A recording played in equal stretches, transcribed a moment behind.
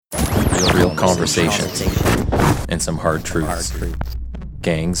real conversations, and some hard truths.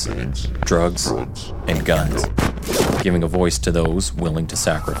 Gangs, drugs, and guns. Giving a voice to those willing to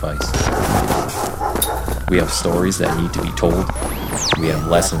sacrifice. We have stories that need to be told. We have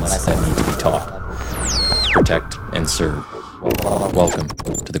lessons that need to be taught. Protect and serve. Welcome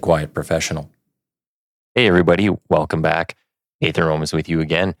to The Quiet Professional. Hey everybody, welcome back. Nathan Rome is with you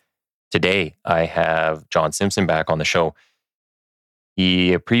again. Today, I have John Simpson back on the show.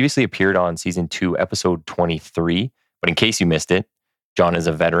 He previously appeared on Season 2, Episode 23, but in case you missed it, John is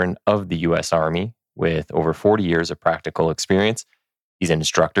a veteran of the U.S. Army with over 40 years of practical experience. He's an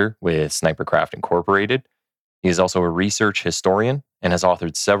instructor with Snipercraft Incorporated. He is also a research historian and has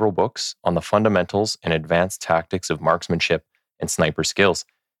authored several books on the fundamentals and advanced tactics of marksmanship and sniper skills.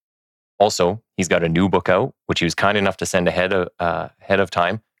 Also, he's got a new book out, which he was kind enough to send ahead of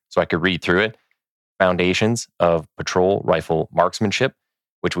time so I could read through it. Foundations of Patrol Rifle Marksmanship,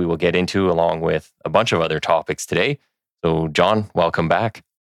 which we will get into along with a bunch of other topics today. So, John, welcome back.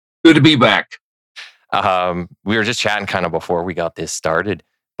 Good to be back. We were just chatting kind of before we got this started,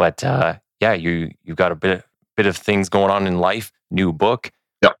 but you've got a bit of things going on in life. New book,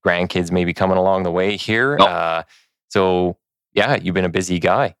 yep. Grandkids maybe coming along the way here. Yep. You've been a busy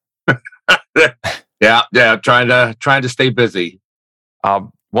guy. Yeah, trying to stay busy.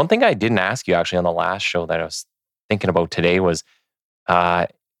 One thing I didn't ask you actually on the last show that I was thinking about today was, have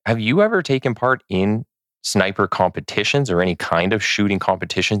you ever taken part in sniper competitions or any kind of shooting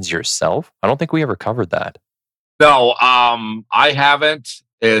competitions yourself? I don't think we ever covered that. No, I haven't.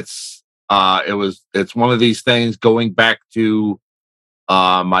 It's one of these things going back to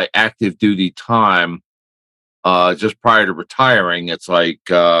my active duty time, just prior to retiring. It's like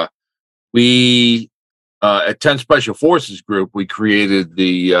we at 10 Special Forces Group, we created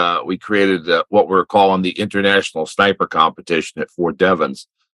what we're calling the International Sniper Competition at Fort Devens,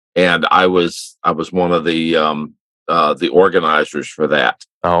 and I was one of the organizers for that.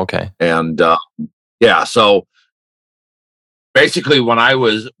 Oh, okay. And so basically, when I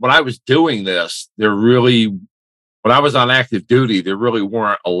was doing this, when I was on active duty, there really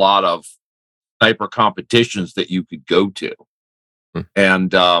weren't a lot of sniper competitions that you could go to,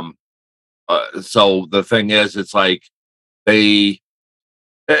 and so the thing is, it's like this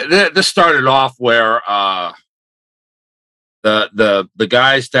started off where the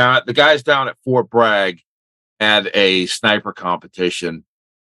guys down at Fort Bragg had a sniper competition,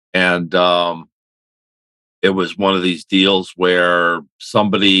 and it was one of these deals where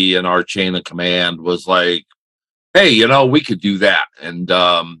somebody in our chain of command was like, "Hey, we could do that," and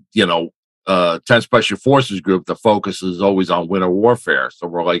 10 Special Forces Group, the focus is always on winter warfare. So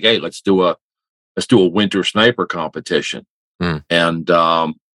we're like, hey, let's do a winter sniper competition. And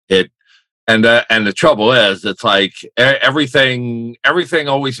the trouble is, it's like everything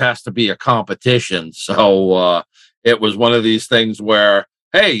always has to be a competition. So it was one of these things where,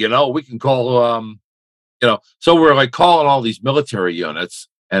 hey, we can call, so we're like calling all these military units.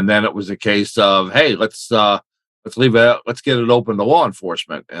 And then it was a case of, hey, let's leave it, let's get it open to law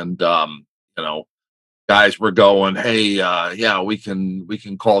enforcement. And, guys were going, hey, we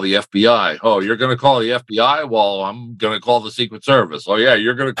can call the FBI. Oh, you're going to call the FBI? Well, I'm going to call the Secret Service. Oh yeah,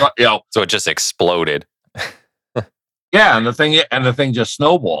 you're going to call, So it just exploded. Yeah. And the thing just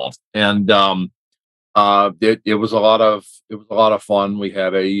snowballed. And, it was a lot of fun. We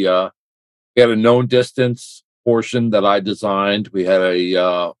had a known distance portion that I designed. We had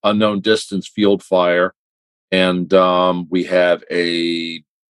a unknown distance field fire, and we had a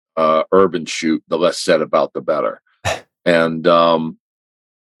urban shoot. The less said about the better. And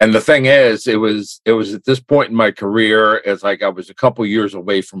the thing is, it was at this point in my career, it's like I was a couple years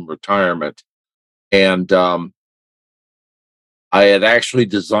away from retirement, and I had actually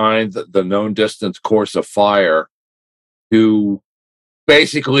designed the known distance course of fire to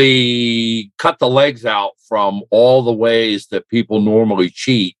basically cut the legs out from all the ways that people normally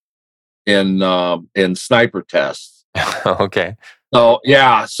cheat in sniper tests. Okay. So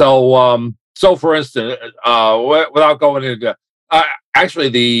yeah, so for instance, without going into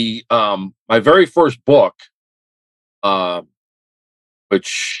actually my very first book,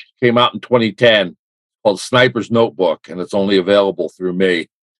 which came out in 2010, called Sniper's Notebook, and it's only available through me.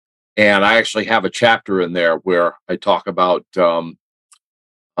 And I actually have a chapter in there where I talk about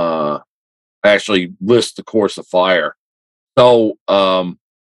I actually list the course of fire. So I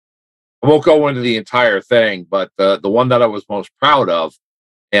won't go into the entire thing, but the one that I was most proud of,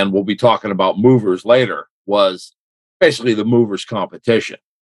 and we'll be talking about movers later, was basically the movers competition.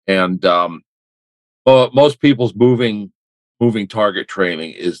 And most people's moving target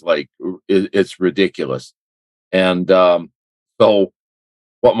training is like it's ridiculous. And so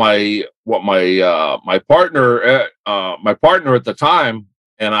my partner at the time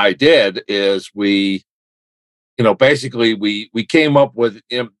and I did is we, basically we came up with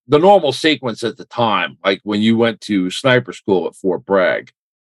the normal sequence at the time. Like when you went to sniper school at Fort Bragg,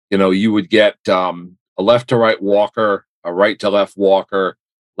 you would get a left to right walker, a right to left walker,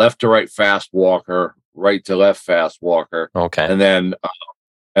 left to right fast walker, right to left fast walker, Okay. and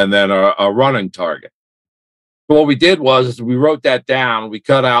then a running target. So what we did was we wrote that down. We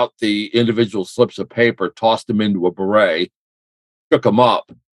cut out the individual slips of paper, tossed them into a beret, took them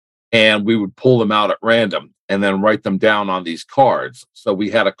up, and we would pull them out at random and then write them down on these cards. So we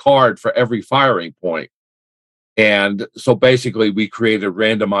had a card for every firing point. And so basically we created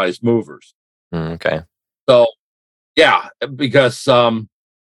randomized movers. Okay. So yeah, because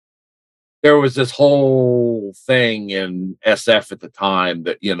there was this whole thing in SF at the time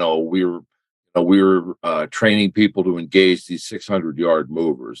that, we were training people to engage these 600-yard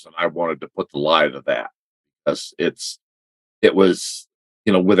movers. And I wanted to put the lie to that because it was,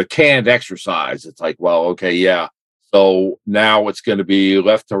 with a canned exercise, it's like, well, okay, yeah. So now it's going to be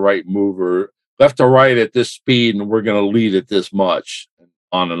left to right mover, left to right at this speed, and we're going to lead at this much,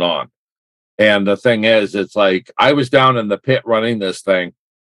 on and on. And the thing is, it's like I was down in the pit running this thing,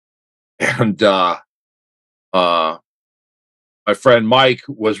 and my friend Mike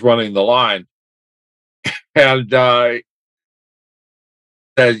was running the line, and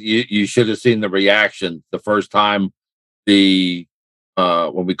said you should have seen the reaction the first time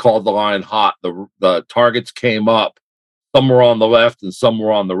when we called the line hot, the targets came up. Some were on the left and some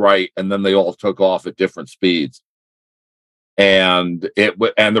were on the right, and then they all took off at different speeds. And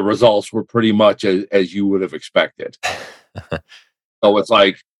the results were pretty much as you would have expected. So it's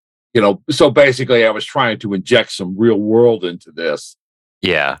like, so basically I was trying to inject some real world into this.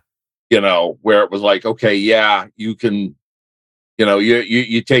 Yeah. Where it was like, okay, yeah, you can,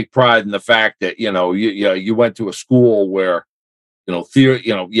 you take pride in the fact that, you went to a school where,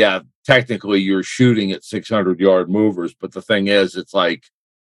 technically you're shooting at 600-yard movers, but the thing is, it's like,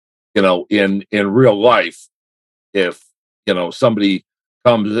 in real life, if somebody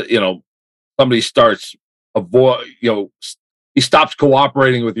comes, somebody starts he stops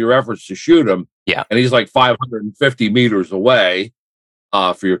cooperating with your efforts to shoot him, yeah, and he's like 550 meters away.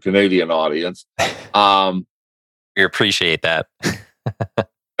 For your Canadian audience, we appreciate that.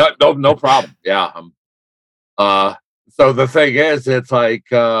 no problem. Yeah. So the thing is, it's like,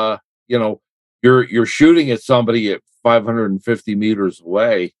 you're shooting at somebody at 550 meters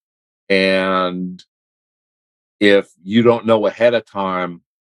away. And if you don't know ahead of time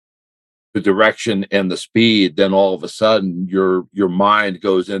the direction and the speed, then all of a sudden your mind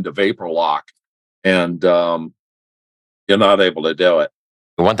goes into vapor lock and you're not able to do it.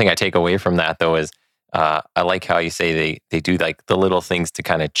 The one thing I take away from that, though, is I like how you say they do like the little things to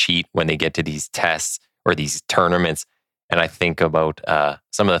kind of cheat when they get to these tests or these tournaments. And I think about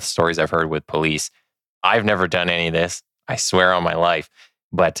some of the stories I've heard with police. I've never done any of this, I swear on my life.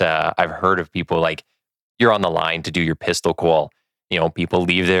 But I've heard of people like, you're on the line to do your pistol call. People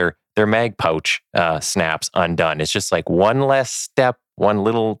leave their mag pouch snaps undone. It's just like one less step, one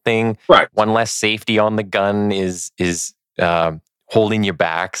little thing, right? One less safety on the gun is holding you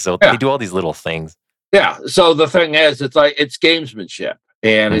back. So they do all these little things. Yeah. So the thing is, it's like, it's gamesmanship,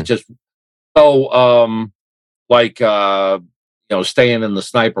 and it's just so staying in the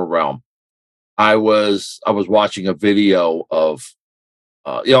sniper realm. I was watching a video of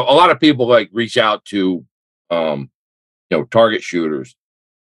a lot of people like reach out to target shooters,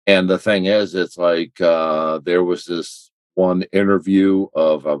 and the thing is, it's like there was this one interview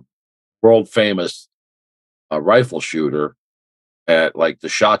of a world famous rifle shooter at like the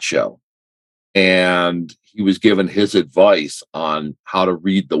SHOT Show, and he was given his advice on how to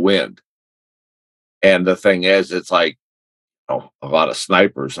read the wind. And the thing is, it's like, a lot of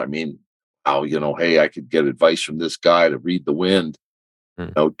snipers, I mean, hey, I could get advice from this guy to read the wind,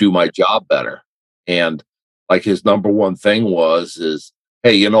 do my job better. And like his number one thing is,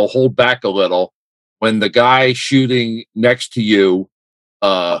 hey, hold back a little. When the guy shooting next to you,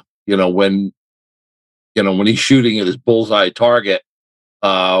 when he's shooting at his bullseye target,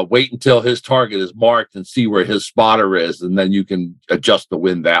 wait until his target is marked and see where his spotter is, and then you can adjust the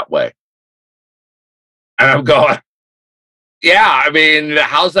wind that way. And I'm going, yeah, I mean,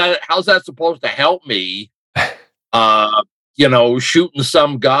 how's that supposed to help me? Shooting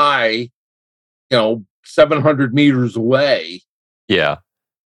some guy, 700 meters away. Yeah.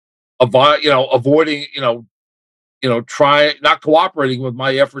 Avoiding, try not cooperating with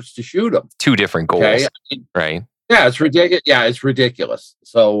my efforts to shoot him. Two different goals, okay? Right? Yeah, it's ridiculous. Yeah, it's ridiculous.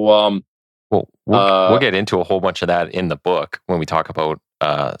 So, we'll get into a whole bunch of that in the book when we talk about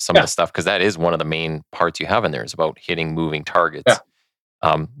some of the stuff, because that is one of the main parts you have in there is about hitting moving targets.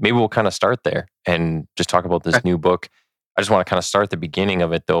 Maybe we'll kind of start there and just talk about this new book. I just want to kind of start the beginning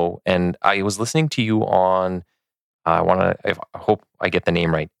of it, though. And I was listening to you on, I hope I get the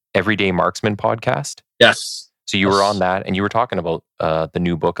name right, Everyday Marksman podcast. Yes. So you were on that, and you were talking about the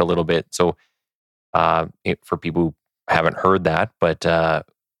new book a little bit. So for people who haven't heard that, but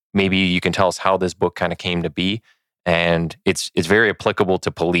maybe you can tell us how this book kind of came to be. And it's very applicable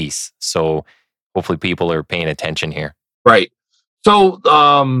to police. So hopefully people are paying attention here. Right. So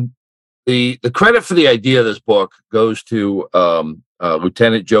the credit for the idea of this book goes to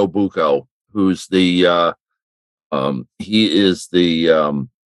Lieutenant Joe Bucco, who's he is the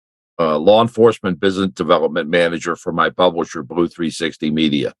law enforcement business development manager for my publisher, Blue 360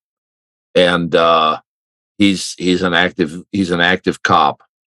 Media, and he's an active cop,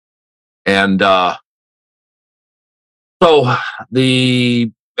 and so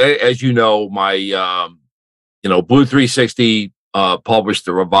as you know, my Blue 360 published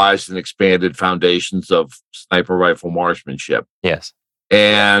the revised and expanded foundations of sniper rifle marksmanship. Yes.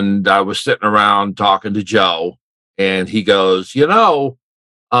 And I was sitting around talking to Joe, and he goes, there's a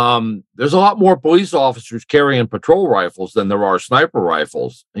lot more police officers carrying patrol rifles than there are sniper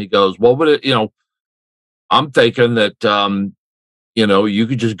rifles. And he goes, well, but I'm thinking that, you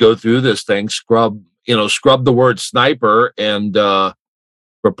could just go through this thing, scrub the word sniper and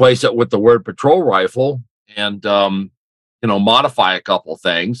replace it with the word patrol rifle and, modify a couple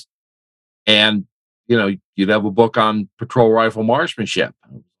things. And, you'd have a book on patrol rifle marksmanship. I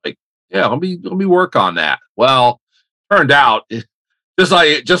was like, yeah, let me work on that. Well, turned out, just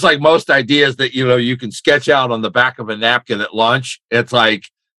like most ideas that, you can sketch out on the back of a napkin at lunch, it's like,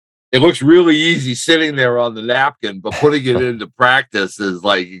 it looks really easy sitting there on the napkin, but putting it into practice is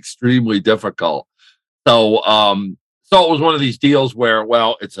like extremely difficult. So it was one of these deals where,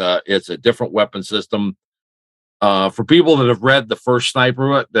 well, it's a different weapon system. For people that have read the first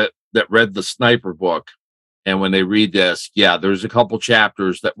sniper, that read the sniper book, and when they read this, there's a couple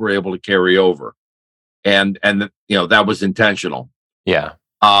chapters that we're able to carry over, and that was intentional. Yeah.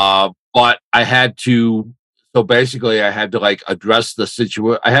 But I had to. So basically, I had to address the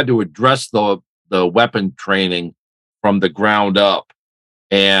situation. I had to address the weapon training from the ground up,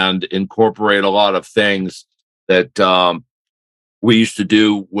 and incorporate a lot of things that we used to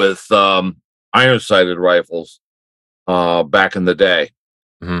do with iron-sighted rifles back in the day.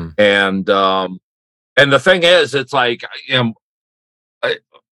 Mm-hmm. And the thing is, it's like,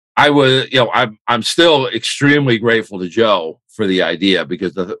 I'm still extremely grateful to Joe for the idea,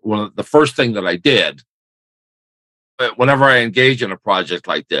 because the first thing that I did whenever I engage in a project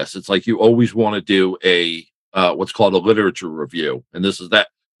like this, it's like you always want to do a what's called a literature review, and this is that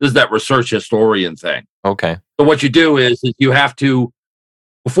research historian thing. Okay. So what you do is you have to,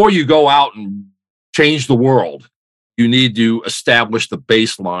 before you go out and change the world, you need to establish the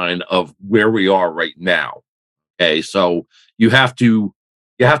baseline of where we are right now. Okay, so you have to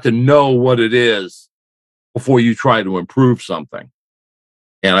know what it is before you try to improve something.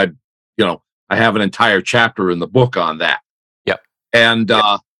 And I have an entire chapter in the book on that. Yep. And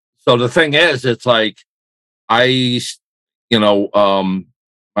so the thing is, it's like my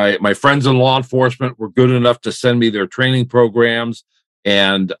friends in law enforcement were good enough to send me their training programs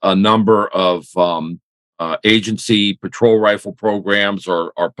and a number of agency patrol rifle programs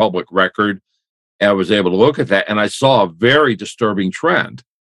or public record. And I was able to look at that, and I saw a very disturbing trend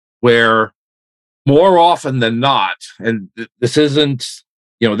where more often than not, and this isn't,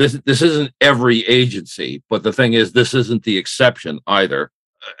 this isn't every agency, but the thing is, this isn't the exception either.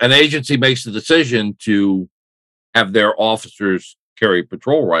 An agency makes the decision to have their officers carry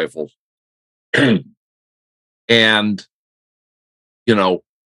patrol rifles. And,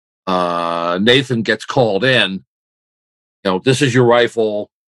 Nathan gets called in, this is your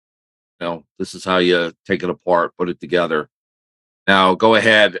rifle. This is how you take it apart, put it together. Now go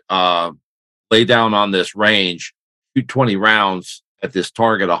ahead, lay down on this range, shoot 20 rounds at this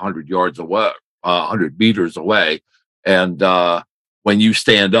target 100 yards away, 100 meters away. And when you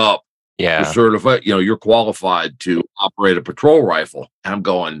stand up, you're certified, you're qualified to operate a patrol rifle. And I'm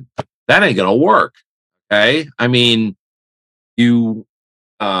going, that ain't going to work. Okay. I mean,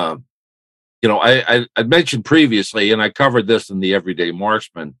 I mentioned previously, and I covered this in the Everyday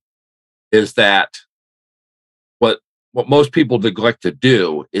Marksman, is that what most people neglect to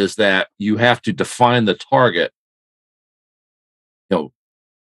do is that you have to define the target,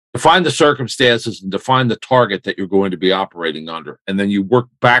 define the circumstances and define the target that you're going to be operating under. And then you work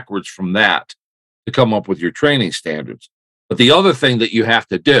backwards from that to come up with your training standards. But the other thing that you have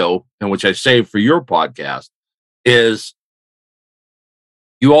to do, and which I saved for your podcast, is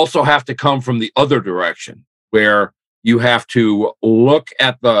you also have to come from the other direction, where you have to look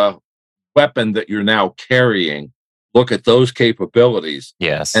at the weapon that you're now carrying, look at those capabilities,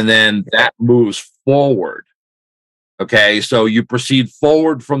 Yes. and then that moves forward. Okay, so you proceed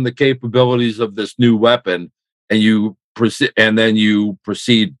forward from the capabilities of this new weapon, and then you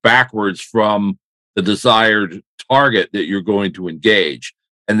proceed backwards from the desired target that you're going to engage,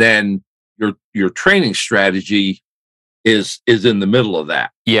 and then your training strategy is in the middle of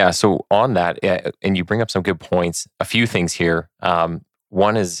that. Yeah. So on that, and you bring up some good points. A few things here.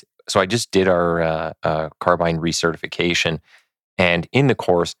 One is, so I just did our carbine recertification, and in the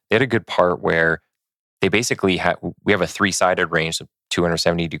course, they had a good part where they basically we have a 3-sided range, so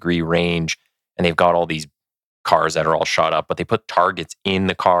 270-degree range, and they've got all these cars that are all shot up, but they put targets in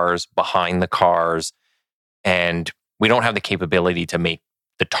the cars, behind the cars, and we don't have the capability to make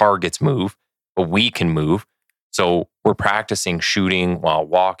the targets move, but we can move. So we're practicing shooting while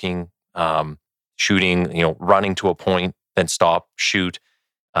walking, shooting, running to a point, then stop, shoot,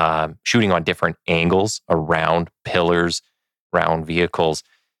 shooting on different angles around pillars, around vehicles.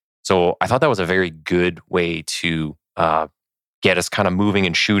 So I thought that was a very good way to get us kind of moving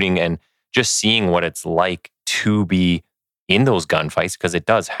and shooting and just seeing what it's like to be in those gunfights, because it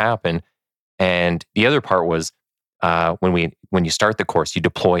does happen. And the other part was when you start the course, you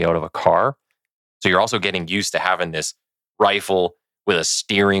deploy out of a car. So you're also getting used to having this rifle with a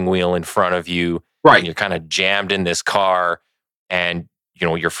steering wheel in front of you. Right. And you're kind of jammed in this car, and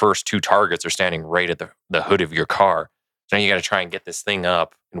your first 2 targets are standing right at the hood of your car. So now you got to try and get this thing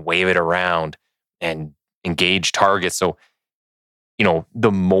up and wave it around and engage targets. So,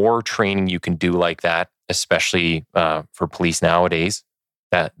 the more training you can do like that, especially for police nowadays,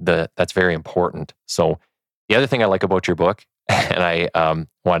 that's very important. So the other thing I like about your book, and I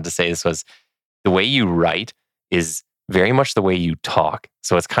wanted to say this, was the way you write is very much the way you talk.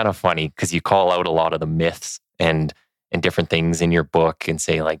 So it's kind of funny because you call out a lot of the myths and different things in your book and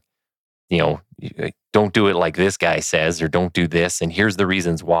say, like, don't do it like this guy says, or don't do this, and here's the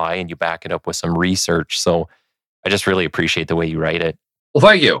reasons why, and you back it up with some research. So I just really appreciate the way you write it. Well,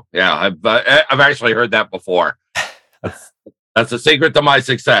 thank you. Yeah, I've actually heard that before. That's the secret to my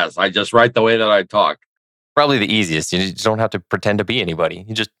success. I just write the way that I talk. Probably the easiest. You just don't have to pretend to be anybody.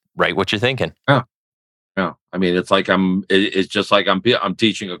 You just write what you're thinking. Yeah, yeah. I mean, it's like it's just like I'm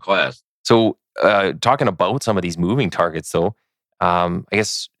teaching a class. So, talking about some of these moving targets, though, I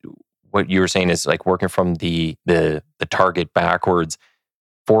guess what you were saying is like working from the target backwards.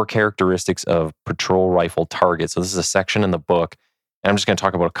 4 characteristics of patrol rifle targets. So this is a section in the book, and I'm just going to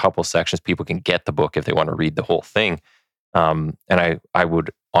talk about a couple sections. People can get the book if they want to read the whole thing. And I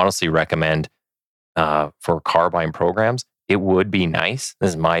would honestly recommend for carbine programs, it would be nice. This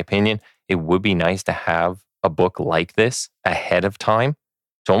is my opinion. It would be nice to have a book like this ahead of time,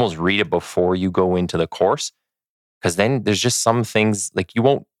 to almost read it before you go into the course, because then there's just some things, like, you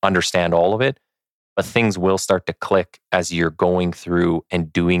won't understand all of it, but things will start to click as you're going through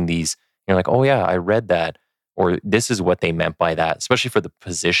and doing these. You're like, oh yeah, I read that, or this is what they meant by that, especially for the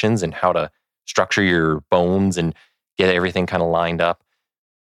positions and how to structure your bones and get everything kind of lined up.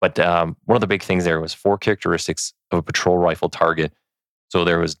 But one of the big things there was 4 characteristics of a patrol rifle target. So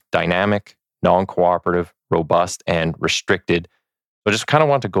there was dynamic, non-cooperative, robust, and restricted. So I just kind of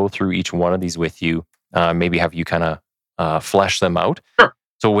want to go through each one of these with you, maybe have you kind of flesh them out. Sure.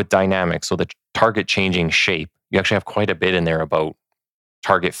 So with dynamic, so the target changing shape, you actually have quite a bit in there about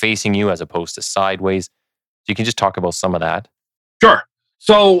target facing you as opposed to sideways. So you can just talk about some of that. Sure.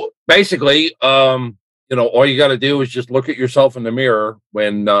 So basically, all you got to do is just look at yourself in the mirror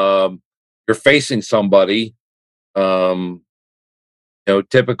when you're facing somebody.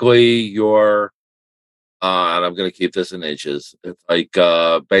 Typically you're, and I'm going to keep this in inches. It's like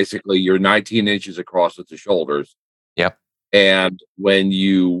basically you're 19 inches across at the shoulders. Yep. And when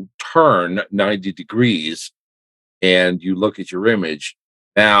you turn 90 degrees and you look at your image,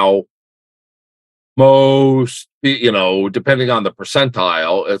 now most, depending on the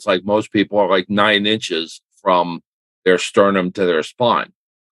percentile, it's like most people are like 9 inches from their sternum to their spine.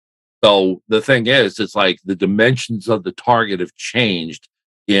 So the thing is, it's like the dimensions of the target have changed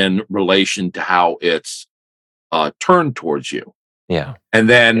in relation to how it's turned towards you. Yeah. And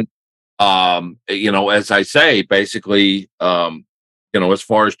then, as I say, basically, as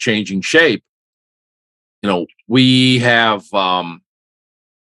far as changing shape, we have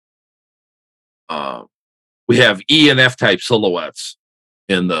E and F type silhouettes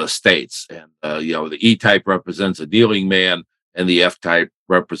in the States. And, the E type represents a kneeling man and the F type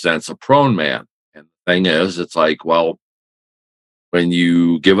represents a prone man. And the thing is, it's like, well, when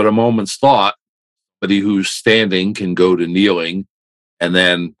you give it a moment's thought, somebody who's standing can go to kneeling and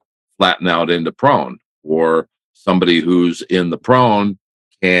then flatten out into prone, or somebody who's in the prone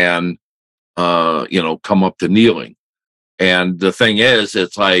can, come up to kneeling. And the thing is,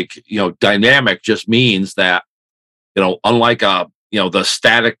 it's like, dynamic just means that, unlike the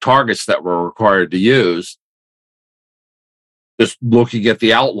static targets that we're required to use, just looking at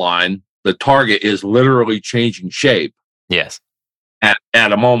the outline, the target is literally changing shape. Yes. At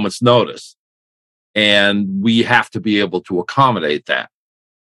a moment's notice. And we have to be able to accommodate that.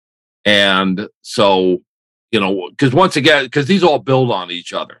 And so, because once again, because these all build on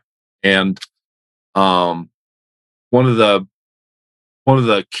each other. And one of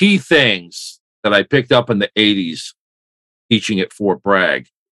the key things that I picked up in the 80s teaching at Fort Bragg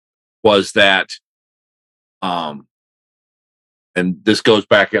was that, and this goes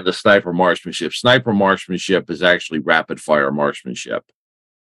back into sniper marksmanship. Sniper marksmanship is actually rapid fire marksmanship.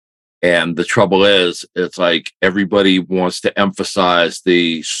 And the trouble is, it's like everybody wants to emphasize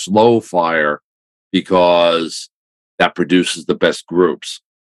the slow fire because that produces the best groups.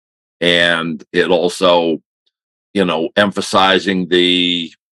 And it also, emphasizing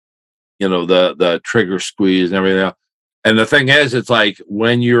the trigger squeeze and everything else. And the thing is, it's like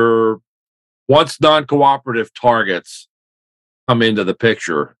when once non-cooperative targets come into the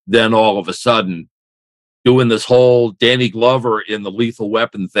picture, then all of a sudden doing this whole Danny Glover in the Lethal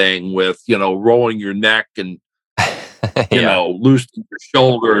Weapon thing with, rolling your neck and, loosening your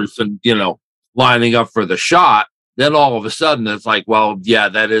shoulders and, lining up for the shot. Then all of a sudden it's like, well, yeah,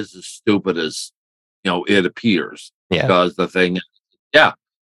 that is as stupid as, it appears. Yeah. Because the thing is,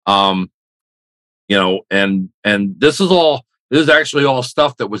 and this is actually all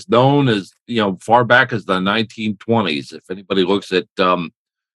stuff that was known as, far back as the 1920s. If anybody looks at the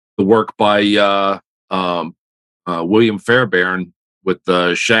work by William Fairbairn with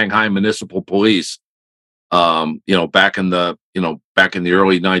the Shanghai Municipal Police, back in the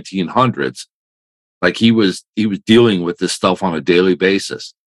early 1900s, like he was dealing with this stuff on a daily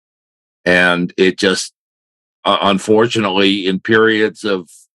basis, and it just unfortunately in periods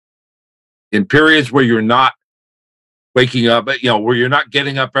where you're not waking up, where you're not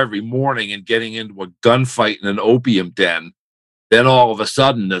getting up every morning and getting into a gunfight in an opium den, then all of a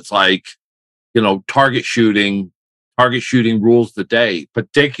sudden it's like, target shooting rules the day,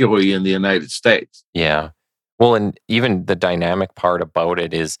 particularly in the United States. Yeah. Well, and even the dynamic part about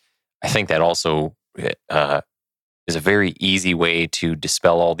it is, I think that also is a very easy way to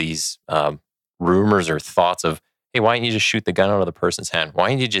dispel all these rumors or thoughts of, hey, why don't you just shoot the gun out of the person's hand? Why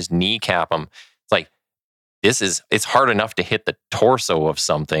don't you just kneecap them? It's like, it's hard enough to hit the torso of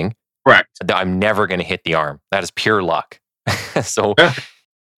something. Correct. I'm never going to hit the arm. That is pure luck. So to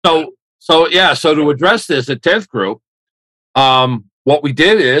address this at 10th Group, what we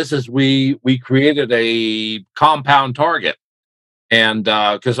did is we created a compound target, and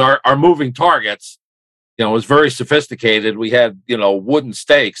because our moving targets, was very sophisticated. We had wooden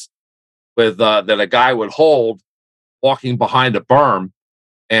stakes with that a guy would hold walking behind a berm,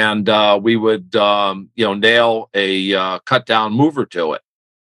 and we would nail a cut down mover to it.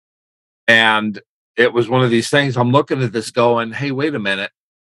 And it was one of these things. I'm looking at this going, hey, wait a minute.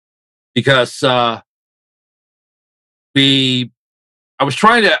 Because I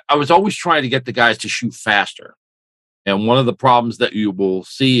was always trying to get the guys to shoot faster. And one of the problems that you will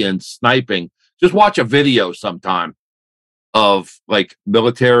see in sniping, just watch a video sometime of like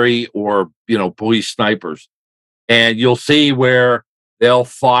military or, police snipers, and you'll see where they'll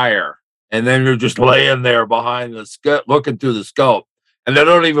fire. And then you're just laying there behind the scope, looking through the scope, and they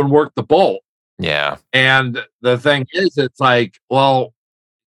don't even work the bolt. Yeah. And the thing is, it's like, well,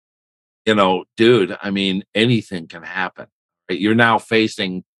 dude, I mean, anything can happen. Right? You're now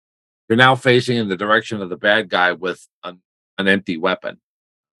facing in the direction of the bad guy with an empty weapon,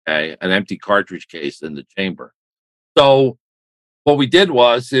 okay, an empty cartridge case in the chamber. So what we did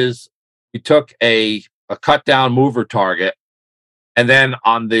is we took a cut down mover target, and then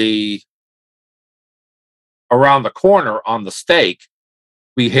around the corner on the stake,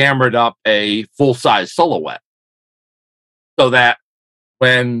 we hammered up a full size silhouette, so that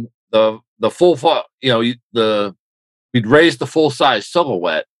when the full, we'd raise the full size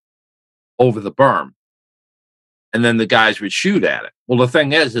silhouette over the berm, and then the guys would shoot at it. Well, the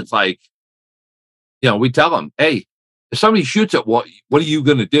thing is, it's like, we tell them, hey, if somebody shoots it, what are you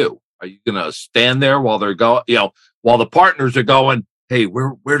going to do? Are you going to stand there while they're going, while the partners are going, hey,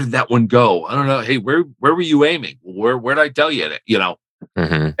 where did that one go? I don't know. Hey, where were you aiming? Where did I tell you that?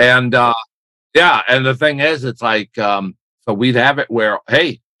 Mm-hmm. And and the thing is, it's like, so we'd have it where,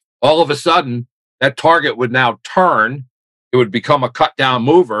 hey, all of a sudden that target would now turn. It would become a cut down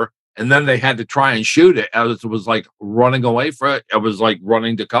mover, and then they had to try and shoot it as it was like running away from it. It was like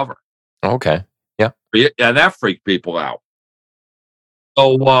running to cover. Okay. Yeah. And that freaked people out.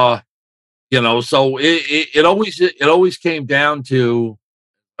 So, so it always came down to,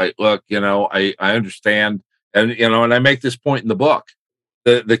 like, look, I understand, and I make this point in the book.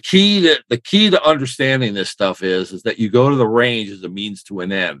 The key to understanding this stuff is that you go to the range as a means to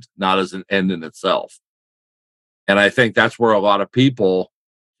an end, not as an end in itself. And I think that's where a lot of people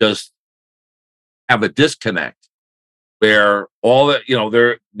just have a disconnect, where all that,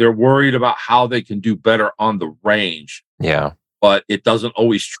 they're worried about how they can do better on the range, Yeah. but it doesn't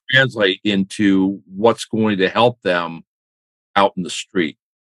always translate into what's going to help them out in the street.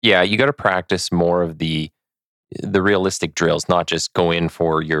 Yeah. You got to practice more of the realistic drills, not just go in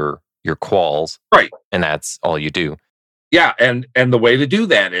for your quals, Right. and that's all you do. Yeah, and the way to do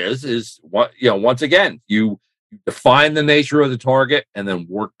that is what, once again, you define the nature of the target and then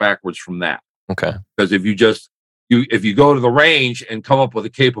work backwards from that. Okay. Because if you go to the range and come up with a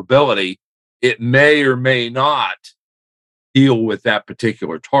capability, it may or may not deal with that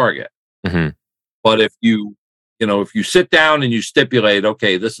particular target. Mm-hmm. But if you sit down and you stipulate,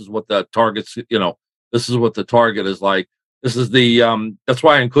 okay, this is what the target's, this is what the target is like. This is that's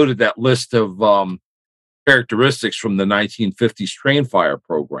why I included that list of characteristics from the 1950s train fire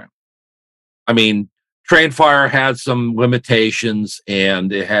program. I mean, train fire had some limitations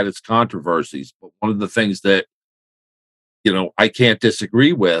and it had its controversies, but one of the things that I can't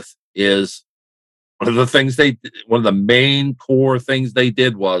disagree with is one of the main core things they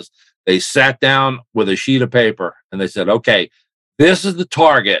did was they sat down with a sheet of paper and they said, okay, this is the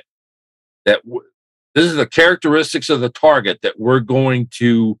target this is the characteristics of the target that we're going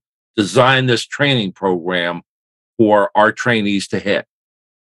to design this training program for our trainees to hit.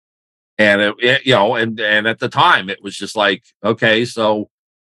 And and at the time it was just like, okay, so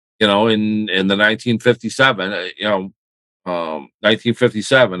in the 1957,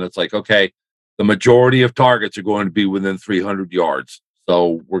 1957, it's like, okay, the majority of targets are going to be within 300 yards.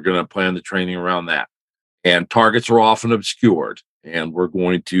 So we're going to plan the training around that. And targets are often obscured, and we're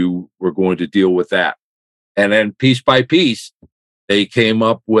going to deal with that. And then piece by piece, they came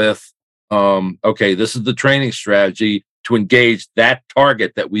up with, okay, this is the training strategy to engage that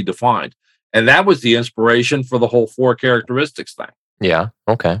target that we defined. And that was the inspiration for the whole 4 characteristics thing. Yeah.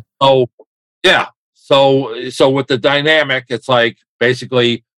 Okay. So, yeah. So with the dynamic, it's like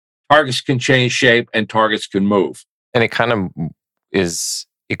basically targets can change shape and targets can move. And it kind of it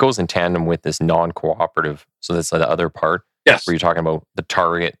goes in tandem with this non-cooperative. So that's the other part. Yes. Where you're talking about the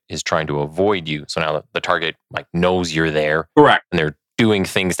target is trying to avoid you. So now the target knows you're there. Correct. And they're doing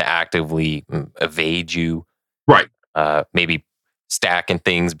things to actively evade you. Right. Maybe stacking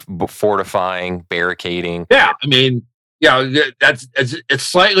things, fortifying, barricading. Yeah. I mean, it's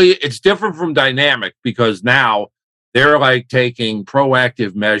different from dynamic, because now they're like taking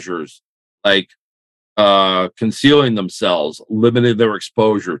proactive measures, like concealing themselves, limiting their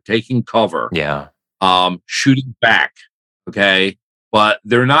exposure, taking cover. Yeah. Shooting back. Okay. But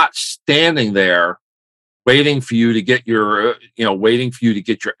they're not standing there waiting for you to get your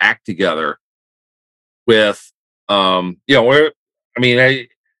act together with, rather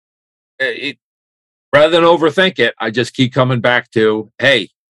than overthink it, I just keep coming back to, hey,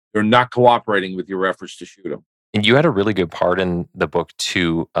 you're not cooperating with your efforts to shoot them. And you had a really good part in the book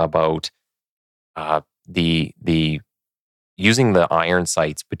too about the using the iron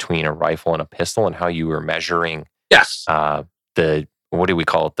sights between a rifle and a pistol, and how you were measuring. Yes. What do we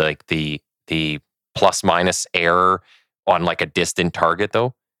call it? The plus minus error on like a distant target,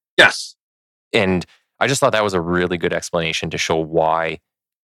 though. Yes. And I just thought that was a really good explanation to show why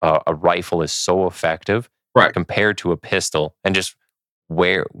a rifle is so effective, right, compared to a pistol, and just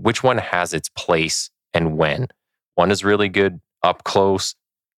which one has its place and when. One is really good up close,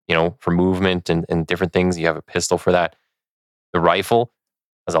 for movement and different things. You have a pistol for that. The rifle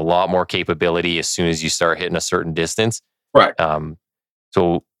has a lot more capability as soon as you start hitting a certain distance. Right.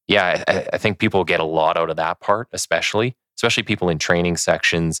 So yeah, I think people get a lot out of that part, especially people in training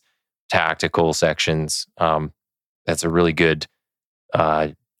sections, tactical sections. That's a really good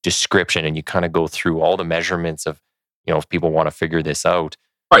description, and you kind of go through all the measurements of, if people want to figure this out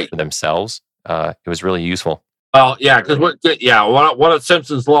right for themselves. It was really useful. Well, yeah, because one of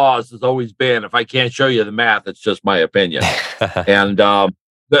Simpson's laws has always been, if I can't show you the math, it's just my opinion. And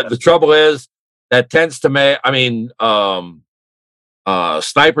the trouble is that tends to make,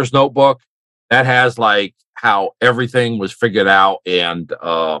 Sniper's Notebook, that has like how everything was figured out, and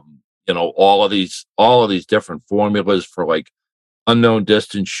all of these different formulas for like unknown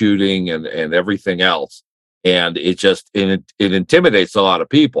distance shooting and everything else, and it intimidates a lot of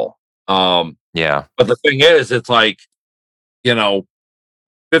people. Yeah. But the thing is, it's like, you know,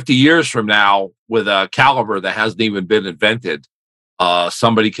 50 years from now, with a caliber that hasn't even been invented,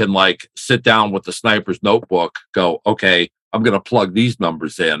 somebody can like sit down with the sniper's notebook, go, okay, I'm going to plug these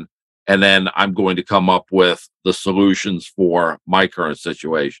numbers in, and then I'm going to come up with the solutions for my current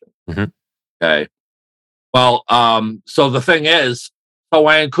situation. Mm-hmm. Okay. Well, so the thing is, so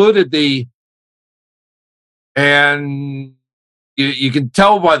I included and you can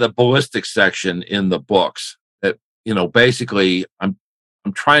tell by the ballistics section in the books that, basically I'm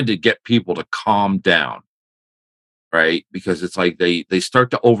trying to get people to calm down, right? Because it's like they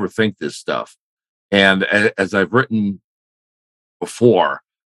start to overthink this stuff. And as I've written before,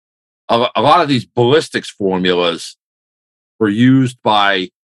 a lot of these ballistics formulas were used by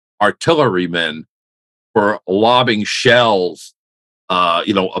artillerymen for lobbing shells, a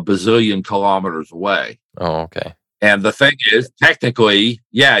bazillion kilometers away. Oh, okay. And the thing is, technically,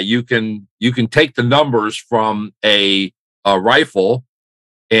 yeah, you can take the numbers from a rifle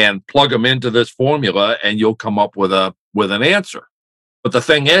and plug them into this formula, and you'll come up with an answer. But the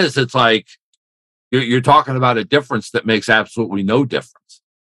thing is, it's like you're talking about a difference that makes absolutely no difference.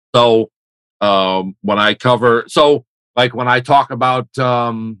 So when I talk about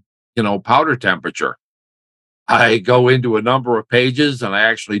powder temperature, I go into a number of pages, and I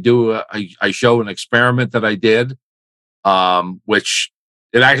actually I show an experiment that I did, which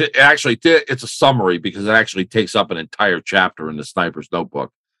it actually did. It's a summary because it actually takes up an entire chapter in the sniper's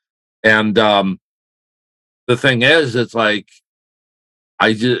notebook. And the thing is, it's like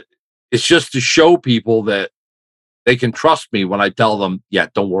it's just to show people that they can trust me when I tell them, yeah,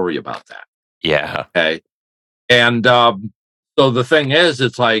 don't worry about that. Yeah. Okay. And so the thing is,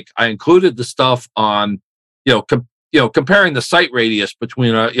 it's like I included the stuff on, comparing the sight radius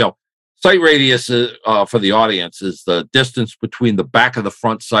between sight radius for the audience is the distance between the back of the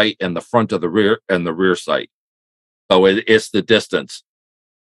front sight and the front of the rear and the rear sight. So it's the distance.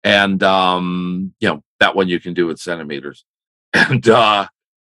 And that one you can do in centimeters. And so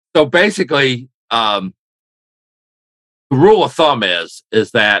basically, the rule of thumb is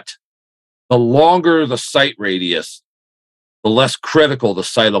that the longer the sight radius, the less critical the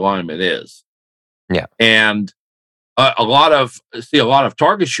sight alignment is. Yeah. And a lot of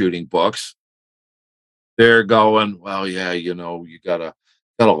target shooting books, they're going, well, yeah, you gotta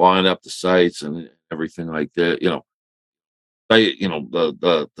line up the sights and everything like that.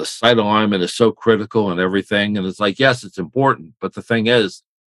 The sight alignment is so critical and everything. And it's like, yes, it's important. But the thing is,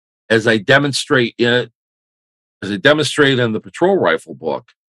 as I demonstrate in the patrol rifle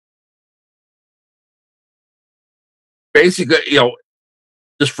book, basically,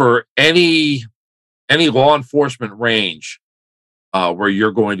 just for any law enforcement range where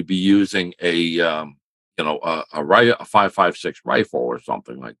you're going to be using a 5.56 rifle or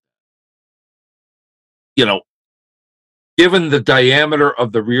something like that, given the diameter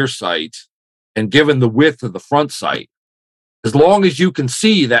of the rear sight and given the width of the front sight, as long as you can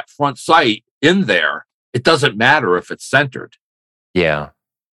see that front sight in there, it doesn't matter if it's centered. Yeah.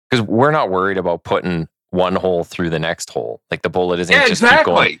 Because we're not worried about putting one hole through the next hole. Like the bullet isn't just keep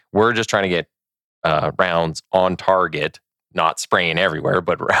going. We're just trying to get rounds on target, not spraying everywhere,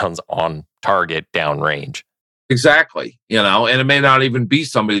 but rounds on target downrange. Exactly. And it may not even be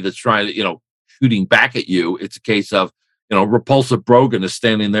somebody that's trying to, shooting back at you. It's a case of, Repulsive Brogan is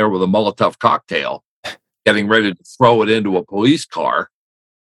standing there with a Molotov cocktail, getting ready to throw it into a police car.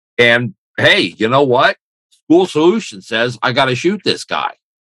 And hey, you know what? School Solution says I got to shoot this guy.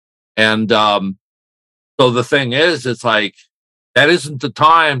 And so the thing is, it's like that isn't the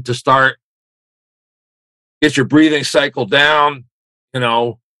time to start. Get your breathing cycle down.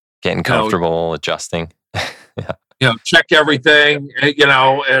 Getting comfortable, adjusting. Yeah. Check everything.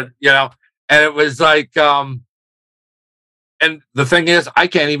 And it was like. And the thing is, I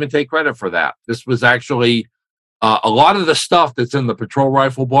can't even take credit for that. This was actually a lot of the stuff that's in the patrol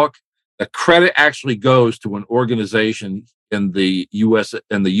rifle book. The credit actually goes to an organization in the U.S.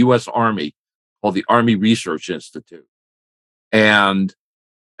 Army called the Army Research Institute. And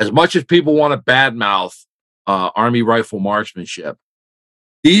as much as people want to badmouth Army rifle marksmanship,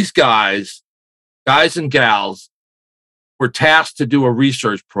 these guys and gals, were tasked to do a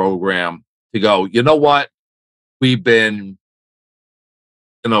research program to go, you know what? We've been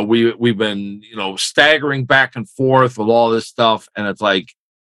staggering back and forth with all this stuff. And it's like,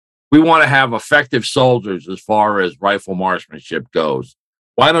 we want to have effective soldiers as far as rifle marksmanship goes.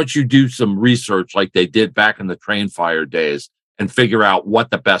 Why don't you do some research like they did back in the train fire days and figure out what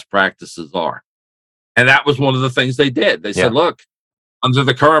the best practices are? And that was one of the things they did. They said, look, under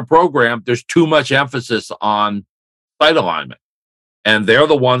the current program, there's too much emphasis on sight alignment. And they're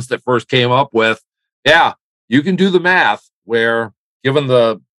the ones that first came up with, yeah, you can do the math where given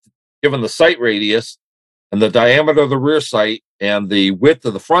the sight radius and the diameter of the rear sight and the width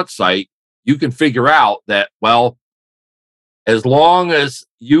of the front sight, you can figure out that, well, as long as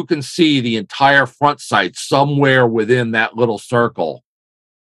you can see the entire front sight somewhere within that little circle,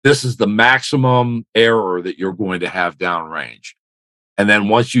 this is the maximum error that you're going to have downrange. And then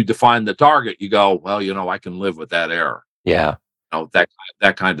once you define the target, you go, well, I can live with that error. Yeah.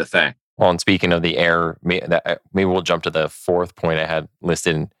 That kind of thing. Well, and speaking of the error, maybe we'll jump to the fourth point I had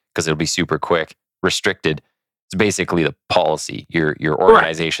listed because it'll be super quick. Restricted. It's basically the policy, your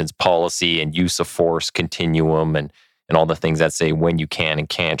organization's policy and use of force continuum and all the things that say when you can and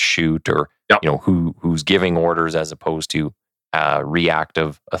can't shoot, or who's giving orders as opposed to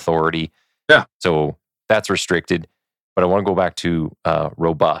reactive authority. Yeah. So that's restricted. But I want to go back to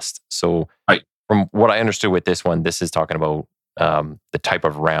robust. So from what I understood with this one, this is talking about the type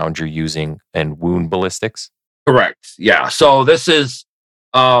of round you're using and wound ballistics. Correct. Yeah. So this is,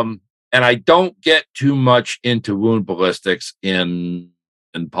 and I don't get too much into wound ballistics in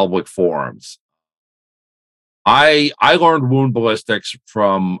public forums. I learned wound ballistics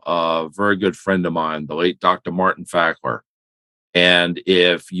from a very good friend of mine, the late Dr. Martin Fackler. And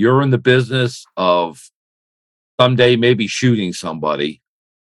if you're in the business of someday maybe shooting somebody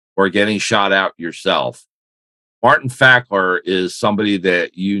or getting shot out yourself, Martin Fackler is somebody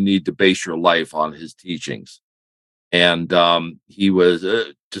that you need to base your life on his teachings. And he was,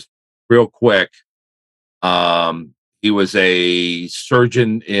 just real quick, he was a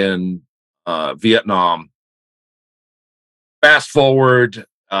surgeon in Vietnam. Fast forward,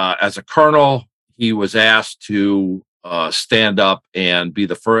 as a colonel, he was asked to stand up and be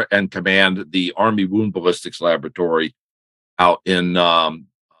the first and command the Army Wound Ballistics Laboratory out in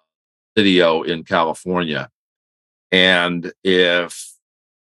Video in California. And if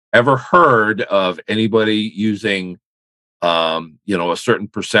ever heard of anybody using, a certain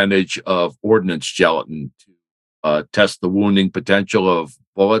percentage of ordnance gelatin to test the wounding potential of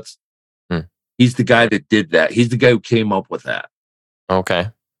bullets, he's the guy that did that. He's the guy who came up with that. Okay.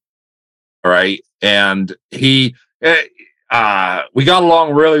 All right. And we got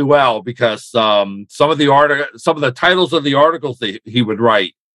along really well because some of the titles of the articles that he would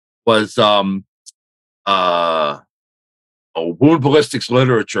write was wound ballistics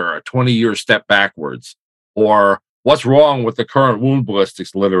literature, a 20-year step backwards, or what's wrong with the current wound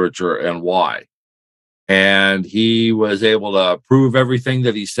ballistics literature and why. And he was able to prove everything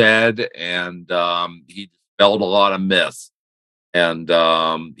that he said, and he dispelled a lot of myths. And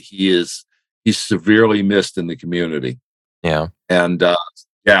he's severely missed in the community. Yeah. And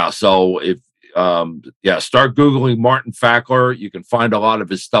so if start Googling Martin Fackler, you can find a lot of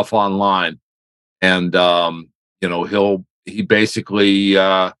his stuff online. And he basically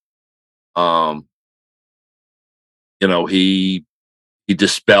he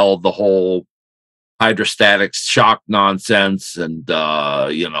dispelled the whole hydrostatic shock nonsense, and a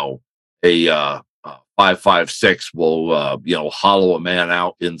 5.56 will hollow a man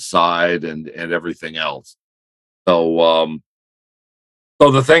out inside and everything else. So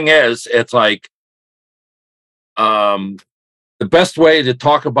the thing is, it's like the best way to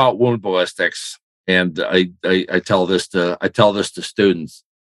talk about wound ballistics, and I tell this to students,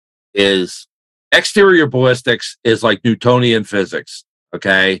 is exterior ballistics is like Newtonian physics.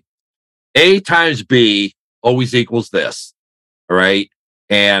 Okay, A times B always equals this. All right,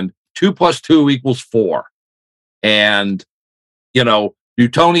 and 2 + 2 = 4. And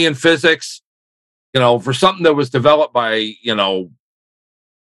Newtonian physics, for something that was developed by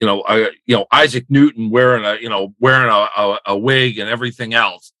Isaac Newton wearing a wig and everything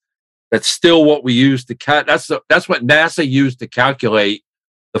else, that's still what we use to cut. That's what NASA used to calculate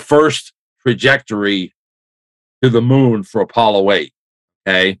the first trajectory to the moon for Apollo 8.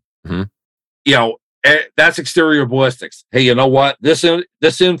 Okay. Mm-hmm. That's exterior ballistics. Hey, you know what? This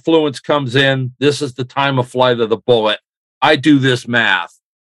influence comes in. This is the time of flight of the bullet. I do this math.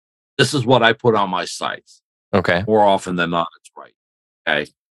 This is what I put on my sights. Okay. More often than not, it's right.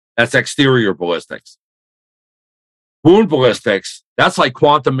 Okay. That's exterior ballistics. Wound ballistics, that's like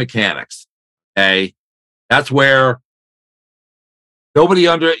quantum mechanics. Okay. That's where nobody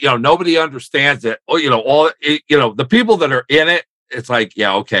understands it. The people that are in it, it's like,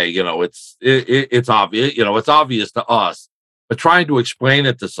 yeah, okay, it's obvious, it's obvious to us, but trying to explain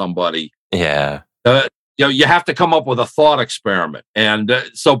it to somebody, yeah, you have to come up with a thought experiment. And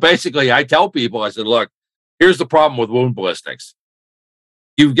so basically, I tell people, I said, look, here's the problem with wound ballistics.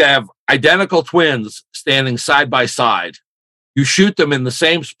 You have identical twins standing side by side. You shoot them in the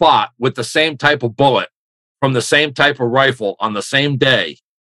same spot with the same type of bullet from the same type of rifle on the same day.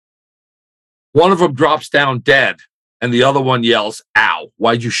 One of them drops down dead, and the other one yells, "Ow,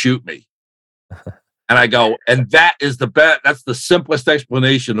 why'd you shoot me?" And I go, and that is that's the simplest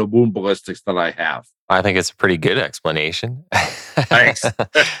explanation of wound ballistics that I have. I think it's a pretty good explanation. Thanks.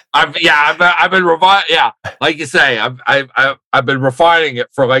 I've been like you say, I've been refining it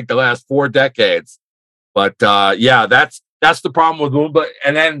for like the last 4 decades. But that's the problem with wound.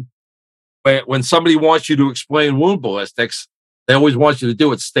 And then when somebody wants you to explain wound ballistics, they always want you to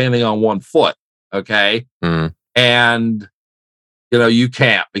do it standing on one foot. Okay. Mm. And you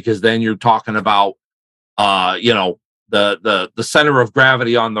can't, because then you're talking about the center of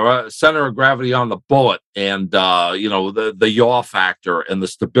gravity on the bullet, and the yaw factor and the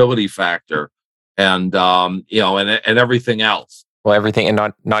stability factor, and and everything else. Well, everything,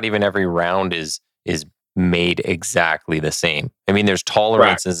 and not even every round is made exactly the same. I mean, there's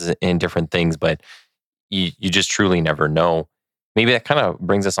tolerances in different things, but you just truly never know. Maybe that kind of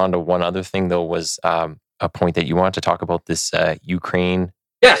brings us on to one other thing, though, was a point that you wanted to talk about, this Ukraine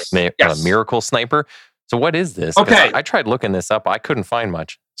miracle sniper. So what is this? Okay. I tried looking this up. I couldn't find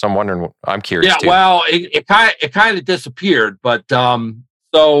much. So I'm wondering, I'm curious too. Well, it kind of disappeared, but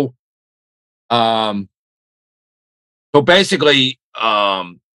so basically,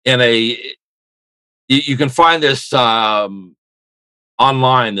 you can find this online,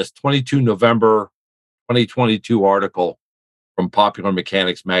 this 22 November 2022 article from Popular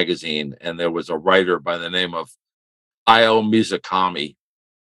Mechanics magazine, and there was a writer by the name of Io Mizukami,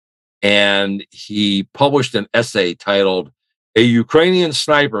 and he published an essay titled "A Ukrainian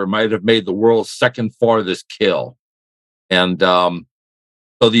Sniper Might Have Made the World's Second Farthest Kill." And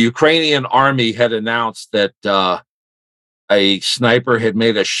so the Ukrainian army had announced that a sniper had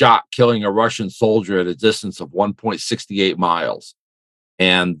made a shot killing a Russian soldier at a distance of 1.68 miles.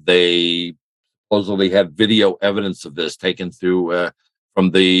 And they supposedly had video evidence of this taken through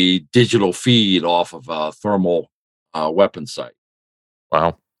from the digital feed off of a thermal weapon site.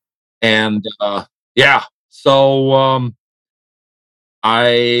 Wow. And so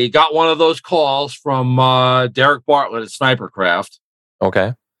I got one of those calls from Derek Bartlett at Snipercraft.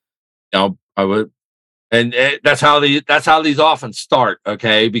 Okay. I would, and that's how these often start.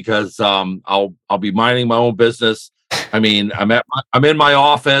 Okay, because I'll be minding my own business. I mean, I'm in my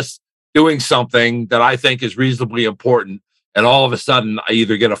office doing something that I think is reasonably important, and all of a sudden I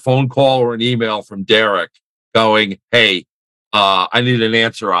either get a phone call or an email from Derek going, "Hey, I need an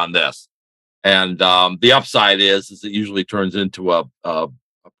answer on this." And the upside is it usually turns into a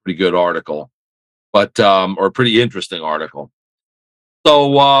pretty good article, but or a pretty interesting article.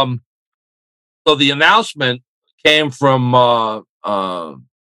 So the announcement came from the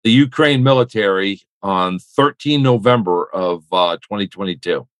Ukraine military on 13 November of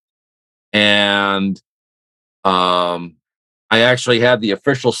 2022, and I actually had the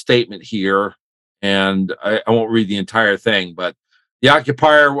official statement here, and I won't read the entire thing, but the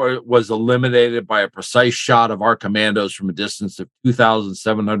occupier was eliminated by a precise shot of our commandos from a distance of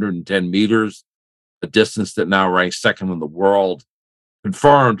 2,710 meters, a distance that now ranks second in the world,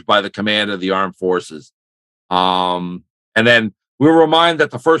 confirmed by the command of the armed forces. And then we'll remind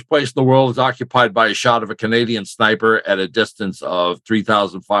that the first place in the world is occupied by a shot of a Canadian sniper at a distance of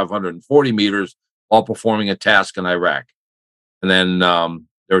 3,540 meters while performing a task in Iraq. And then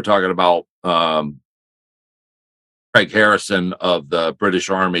they were talking about Craig Harrison of the British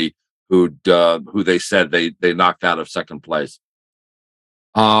Army, who they said they knocked out of second place.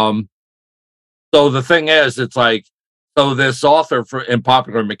 So the thing is, it's like, so this author in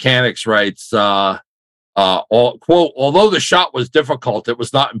Popular Mechanics writes, quote, "Although the shot was difficult, it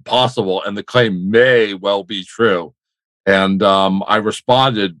was not impossible, and the claim may well be true." And I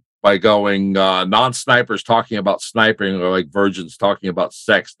responded by going, "Non-snipers talking about sniping are like virgins talking about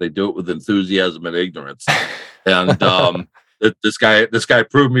sex. They do it with enthusiasm and ignorance." And this guy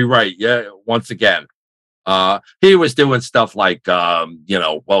proved me right. Yeah, once again, he was doing stuff like,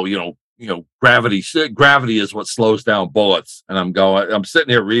 gravity is what slows down bullets. And I'm sitting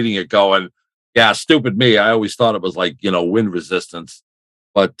here reading it going, yeah, stupid me. I always thought it was like, wind resistance.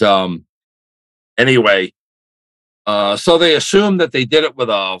 But anyway, so they assumed that they did it with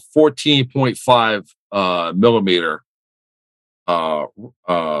a 14.5 millimeter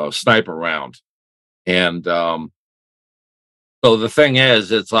sniper round. And so the thing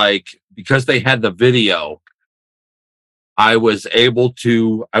is, it's like, because they had the video, I was able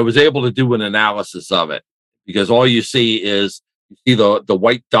to do an analysis of it, because all you see is the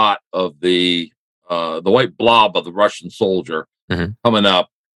white dot of the white blob of the Russian soldier coming up.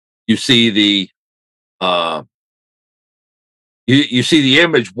 You see the you see the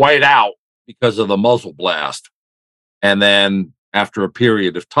image white out, because of the muzzle blast. And then after a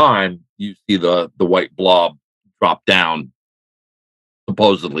period of time, you see the white blob drop down,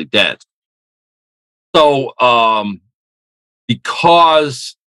 supposedly dead. So,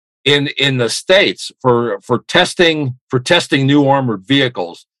 because in the States for testing new armored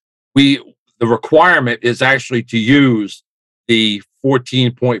vehicles, the requirement is actually to use the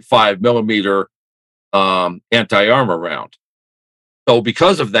 14.5 millimeter anti-armor round. So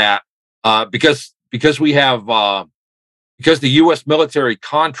because of that, because we have because the U.S. military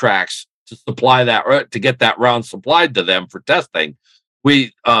contracts to supply that, to get that round supplied to them for testing,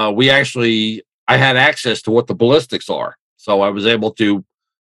 we actually, I had access to what the ballistics are, so I was able to,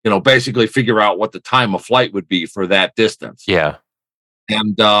 basically figure out what the time of flight would be for that distance. Yeah.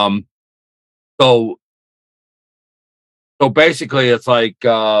 And so basically, it's like,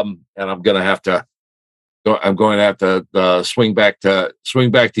 and I'm going to have to swing back to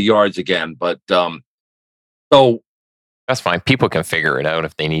yards again, but so That's fine. People can figure it out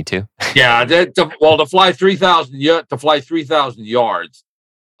if they need to. yeah, to fly 3,000 yards,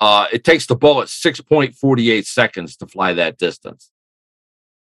 it takes the bullet 6.48 seconds to fly that distance.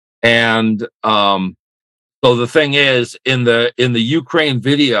 And so the thing is, in the Ukraine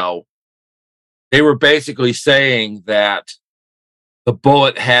video, they were basically saying that the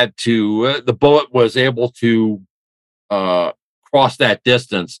bullet was able to cross that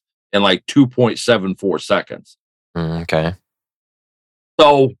distance in like 2.74 seconds. Okay.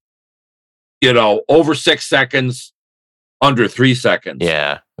 So, over 6 seconds, under 3 seconds.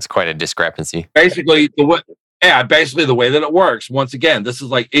 Yeah, it's quite a discrepancy. Basically, the way that it works. Once again, this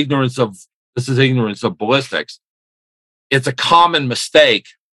is ignorance of ballistics. It's a common mistake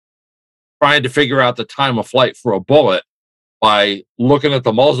trying to figure out the time of flight for a bullet by looking at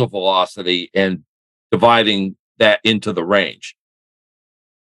the muzzle velocity and dividing that into the range.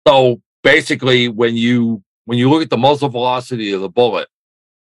 So basically, when you look at the muzzle velocity of the bullet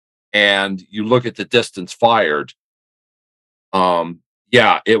and you look at the distance fired,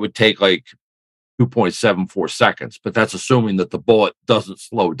 it would take like 2.74 seconds, but that's assuming that the bullet doesn't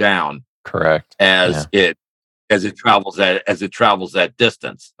slow down. Correct. As it travels that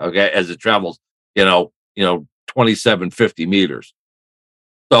distance. Okay, as it travels, 2750 meters.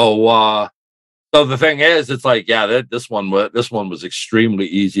 So the thing is, it's like, this one was extremely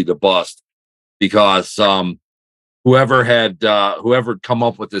easy to bust, because whoever had come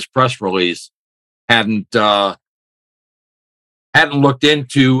up with this press release hadn't looked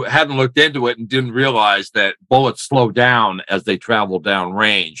into it and didn't realize that bullets slow down as they travel down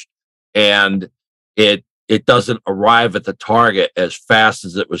range, and it doesn't arrive at the target as fast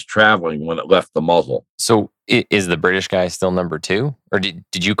as it was traveling when it left the muzzle. So is the British guy still number 2, or did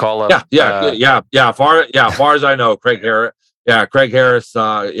you call up? Yeah. Far as I know, Craig Harris. Yeah, Craig Harris.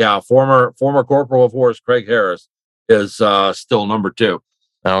 Former Corporal of Horse Craig Harris is still number 2.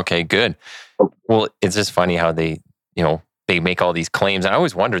 Okay, good. Well, it's just funny how they make all these claims, and I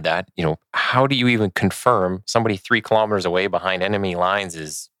always wondered that. How do you even confirm somebody 3 kilometers away behind enemy lines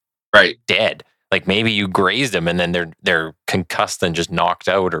is dead? Like, maybe you grazed them and then they're concussed and just knocked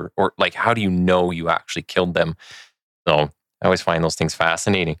out, or like, how do you know you actually killed them? So I always find those things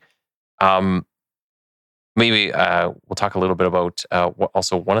fascinating. Maybe we'll talk a little bit about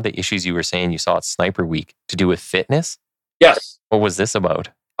also one of the issues you were saying you saw at Sniper Week to do with fitness. Yes. What was this about?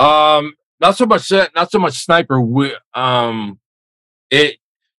 Not so much Sniper. It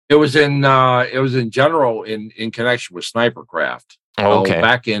was in general in connection with sniper craft. Oh, okay.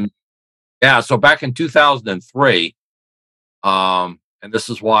 So back in 2003, and this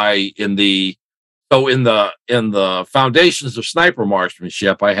is why in the foundations of sniper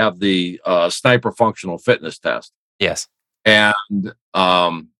marksmanship, I have the sniper functional fitness test. Yes. And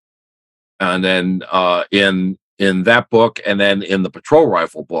then in that book, and then in the patrol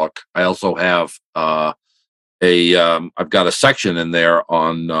rifle book, I also have I've got a section in there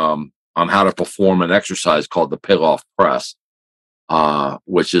on how to perform an exercise called the pill-off press,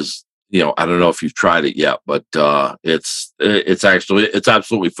 which is, I don't know if you've tried it yet, but it's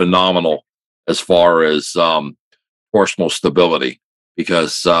absolutely phenomenal as far as torsional stability,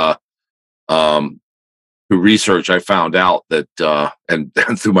 because through research I found out that and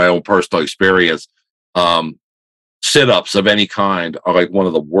through my own personal experience, sit-ups of any kind are like one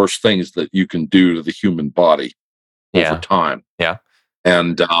of the worst things that you can do to the human body over time. Yeah.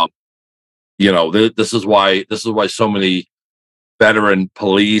 And this is why so many veteran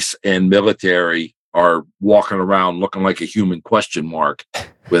police and military are walking around looking like a human question mark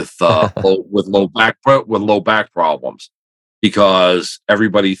with low back problems, because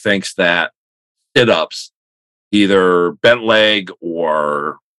everybody thinks that sit-ups, either bent leg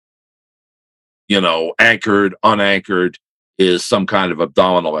or anchored, unanchored, is some kind of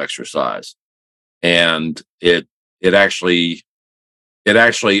abdominal exercise, and it actually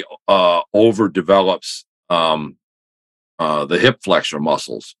overdevelops the hip flexor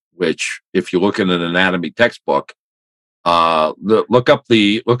muscles. Which, if you look in an anatomy textbook, look up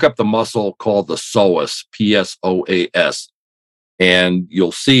the muscle called the psoas, psoas, and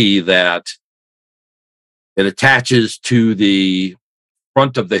you'll see that it attaches to the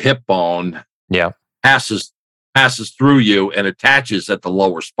front of the hip bone. Yeah. Passes through you and attaches at the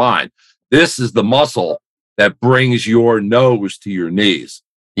lower spine. This is the muscle that brings your nose to your knees.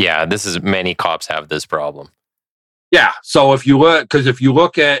 Yeah, many cops have this problem. Yeah. So if you look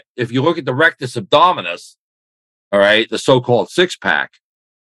at the rectus abdominis, all right, the so-called six pack,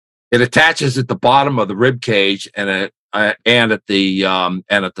 it attaches at the bottom of the rib cage and at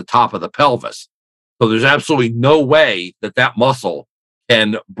the top of the pelvis. So there's absolutely no way that muscle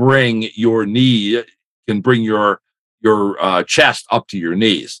can bring your chest up to your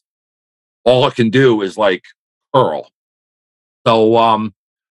knees. All it can do is like curl. So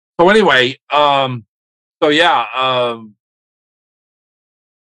anyway,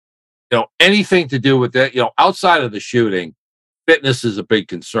 anything to do with that, outside of the shooting, fitness is a big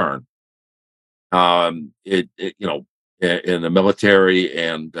concern. In the military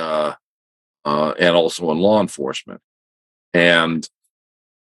and also in law enforcement. But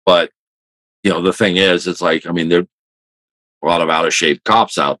the thing is, it's like, I mean, there are a lot of out of shape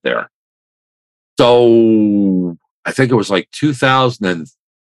cops out there. So I think it was like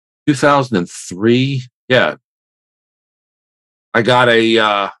 2003. Yeah. I got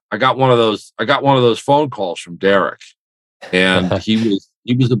one of those phone calls from Derek, and he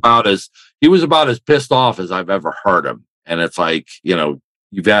was about as pissed off as I've ever heard him. And it's like,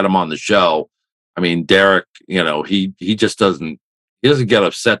 you've had him on the show. I mean, Derek, he just doesn't get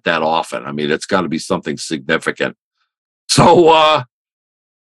upset that often. I mean, it's got to be something significant. So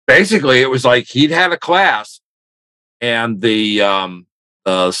basically, it was like he'd had a class, and the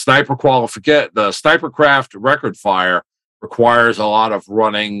sniper craft record fire requires a lot of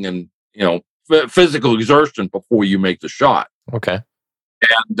running and physical exertion before you make the shot. Okay.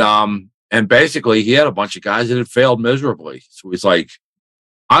 And basically, he had a bunch of guys that had failed miserably. So he's like,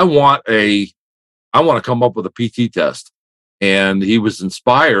 I want to come up with a PT test. And he was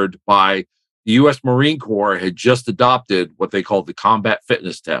inspired by the U.S. Marine Corps had just adopted what they called the combat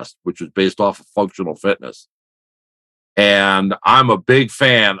fitness test, which was based off of functional fitness. And I'm a big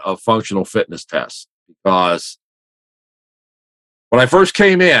fan of functional fitness tests because when I first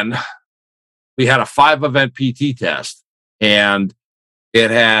came in, we had a 5-event PT test, and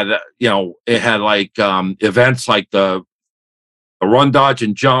it had events like the run, dodge,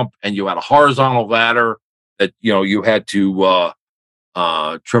 and jump, and you had a horizontal ladder that you had to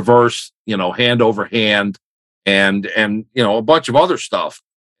traverse, hand over hand, and a bunch of other stuff.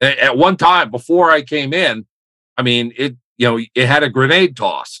 At one time before I came in, I mean, it had a grenade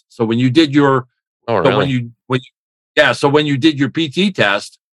toss. So when you did your when you did your PT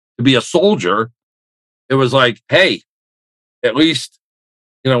test to be a soldier, it was like, hey, at least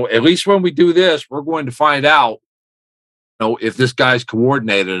when we do this, we're going to find out if this guy's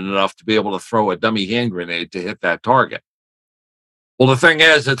coordinated enough to be able to throw a dummy hand grenade to hit that target. Well, the thing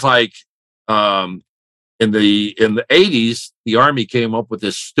is, it's like in the 80s, the Army came up with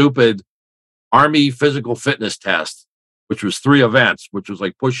this stupid Army physical fitness test, which was 3 events, which was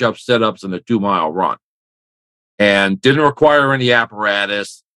like push-ups, sit-ups, and a 2-mile run, and didn't require any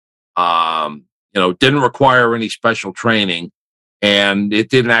apparatus, didn't require any special training, and it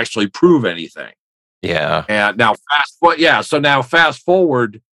didn't actually prove anything. Yeah. And now fast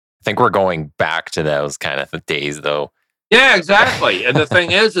forward. I think we're going back to those kind of days, though. Yeah, exactly. And the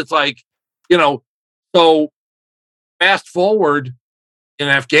thing is, it's like, so fast forward in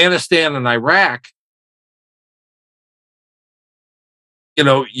Afghanistan and Iraq,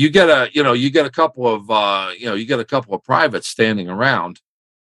 you get a couple of privates standing around.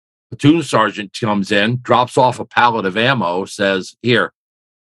 Platoon sergeant comes in, drops off a pallet of ammo, says, "Here,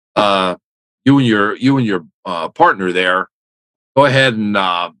 you and your partner there, go ahead and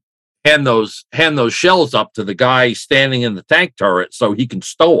hand those shells up to the guy standing in the tank turret so he can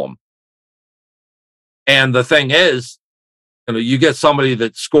stow them." And the thing is, you get somebody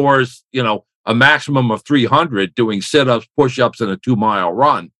that scores, a maximum of 300 doing sit-ups, push-ups, and a 2-mile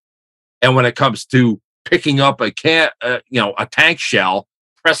run. And when it comes to picking up a tank shell,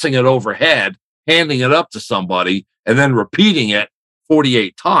 pressing it overhead, handing it up to somebody, and then repeating it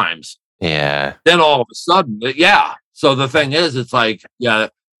 48 times. Yeah. Then all of a sudden, yeah. So the thing is, it's like, yeah,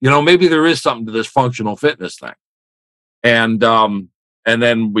 maybe there is something to this functional fitness thing. And and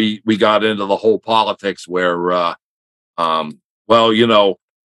then we got into the whole politics where, well, we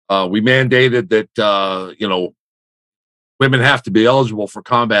mandated that, women have to be eligible for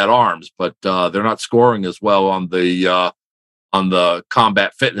combat arms, but they're not scoring as well on the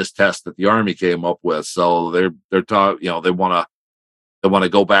combat fitness test that the Army came up with. So they're talking, they want to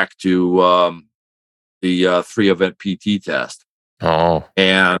go back to the 3-event PT test. Oh,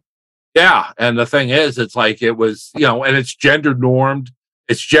 And yeah, and the thing is, it's like it was, and it's gender normed,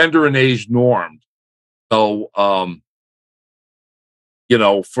 it's gender and age normed. So, a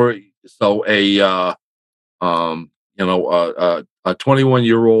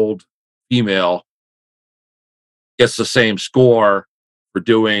 21-year-old female gets the same score for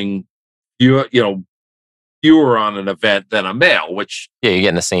doing fewer on an event than a male, which yeah, you're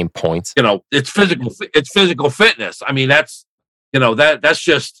getting the same points. it's physical fitness. I mean, that's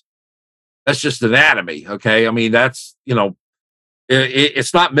just anatomy. Okay. I mean, that's,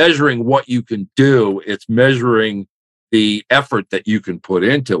 it's not measuring what you can do. It's measuring the effort that you can put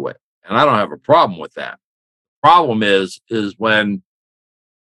into it. And I don't have a problem with that. The problem is when,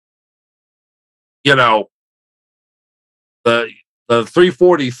 the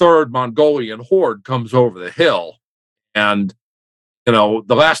 343rd Mongolian horde comes over the hill, and the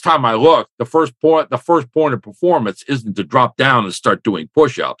last time I looked, the first point of performance isn't to drop down and start doing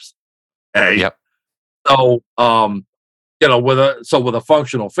push-ups. Hey, Yep. so with a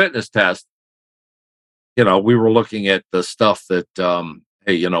functional fitness test, we were looking at the stuff that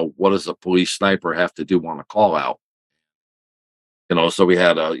hey, what does a police sniper have to do on a call out? So we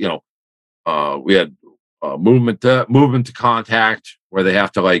had movement to contact, where they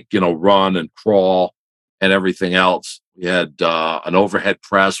have to run and crawl and everything else. We had an overhead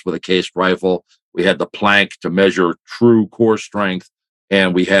press with a cased rifle. We had the plank to measure true core strength,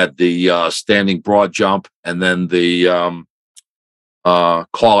 and we had the standing broad jump, and then the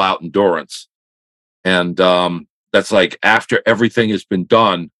call out endurance. And that's like after everything has been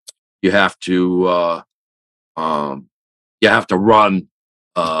done, you have to run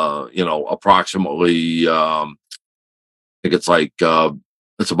approximately, I think it's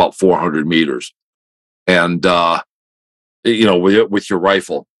it's about 400 meters, and with your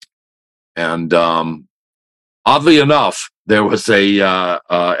rifle. And oddly enough, there was and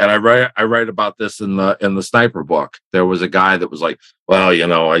I write about this in the sniper book. There was a guy that was like, well,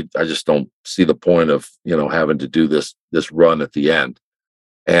 I just don't see the point of having to do this run at the end.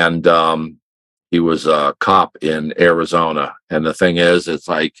 And he was a cop in Arizona. And the thing is, it's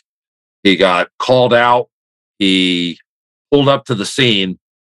like he got called out. He pulled up to the scene.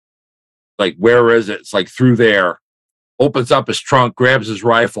 Like, where is it? It's like through there. Opens up his trunk, grabs his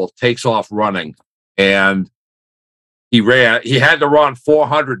rifle, takes off running. And he had to run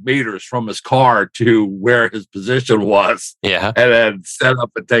 400 meters from his car to where his position was. Yeah. And then set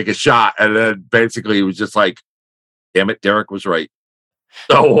up and take a shot. And then basically he was just like, damn it, Derek was right.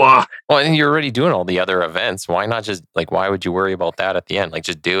 So, well, and you're already doing all the other events. Why not just why would you worry about that at the end?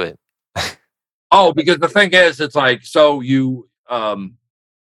 Just do it. Oh, because the thing is, it's like, so you've gone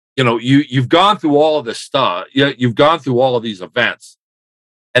through all of this stuff. You've gone through all of these events,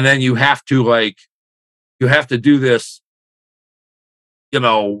 and then you have to do this,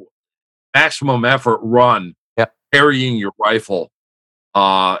 maximum effort run, yep, carrying your rifle,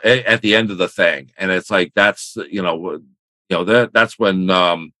 at the end of the thing. And it's like, that's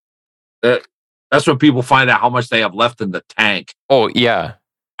when people find out how much they have left in the tank. Oh yeah.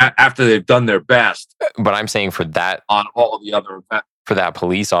 After they've done their best. But I'm saying for that, on all of the other events, for that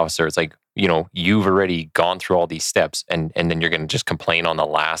police officer, it's like, you've already gone through all these steps, and then you're going to just complain on the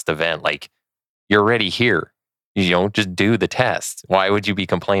last event. Like, you're already here. Just do the test. Why would you be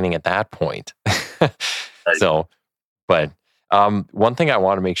complaining at that point? Right. So, but one thing I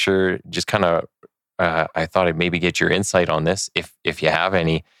want to make sure, just kind of, I thought I'd maybe get your insight on this, if you have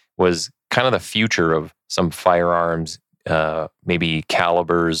any, was kind of the future of some firearms, maybe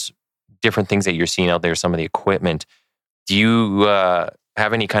calibers, different things that you're seeing out there, some of the equipment. Do you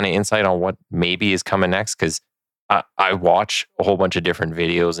have any kind of insight on what maybe is coming next? Because I watch a whole bunch of different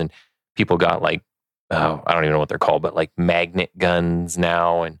videos, and people got I don't even know what they're called, but magnet guns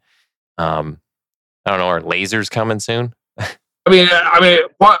now, and I don't know, are lasers coming soon? I mean,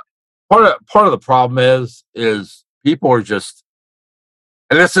 part of the problem is people are just,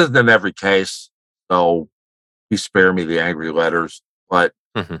 and this isn't in every case, so you spare me the angry letters, but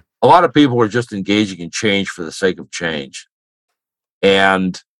a lot of people are just engaging in change for the sake of change.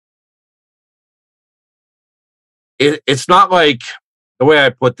 And it's not like, the way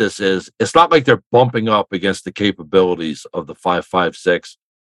I put this is, it's not like they're bumping up against the capabilities of the 5.56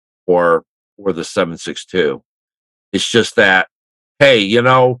 or the 7.62. It's just that, hey,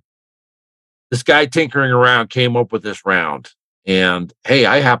 this guy tinkering around came up with this round, and hey,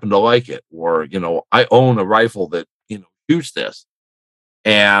 I happen to like it, or I own a rifle that shoots this,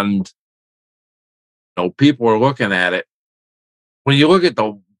 and people are looking at it. When you look at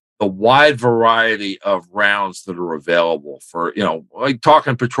the wide variety of rounds that are available for, like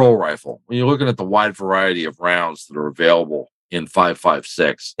talking patrol rifle, when you're looking at the wide variety of rounds that are available in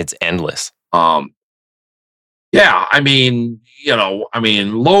 5.56, It's endless. yeah,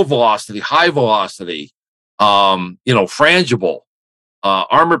 low velocity, high velocity, frangible,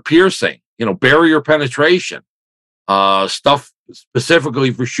 armor piercing, barrier penetration, stuff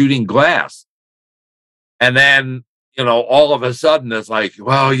specifically for shooting glass. And then, all of a sudden it's like,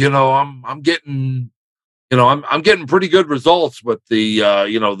 well, I'm getting, I'm getting pretty good results with the,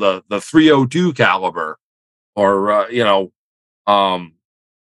 the 302 caliber, or, um,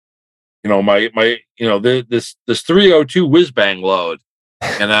 this 302 whiz bang load,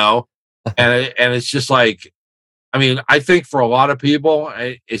 and it's just like, I think for a lot of people,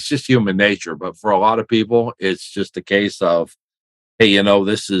 it's just human nature, but for a lot of people, it's just a case of, hey,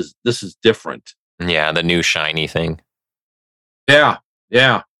 this is different. Yeah, the new shiny thing. Yeah,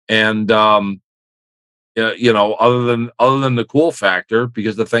 yeah, and yeah, other than the cool factor,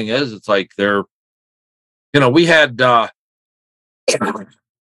 because the thing is, it's like we had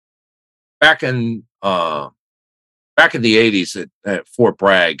back in back in the '80s at Fort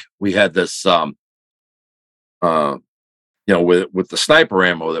Bragg, we had this uh with the sniper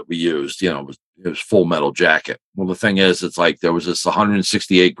ammo that we used, it was full metal jacket. Well, the thing is, it's like there was this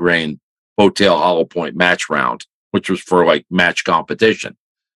 168 grain Bowtail hollow point match round, which was for like match competition.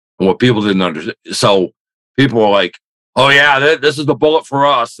 And what people didn't understand, so people were like, "Oh yeah, this is the bullet for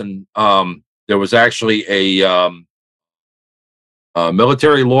us." And there was actually a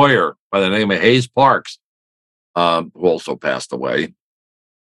military lawyer by the name of Hayes Parks, who also passed away.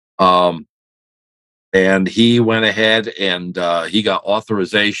 Um, and he went ahead and he got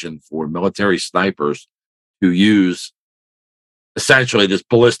authorization for military snipers to use essentially this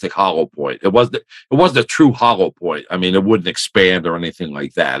ballistic hollow point. It wasn't a true hollow point. It wouldn't expand or anything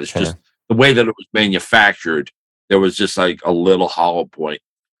like that. It's just the way that it was manufactured. There was just like a little hollow point.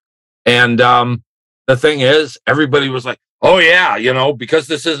 And the thing is, everybody was like, "Oh yeah, because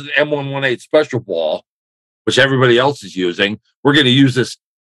this is an M118 special ball, which everybody else is using, we're going to use this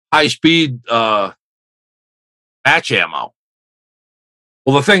high speed match ammo."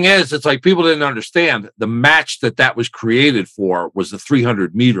 Well, the thing is, it's like people didn't understand the match that was created for was the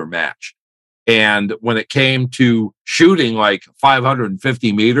 300-meter match. And when it came to shooting like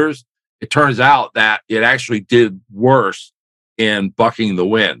 550 meters, it turns out that it actually did worse in bucking the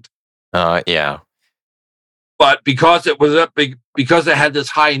wind. Yeah. But because it was because it had this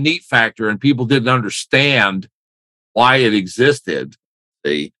high neat factor and people didn't understand why it existed,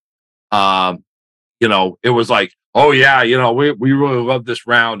 see, it was like, "Oh yeah, we really love this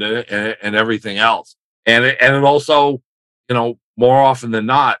round and everything else." And it also, more often than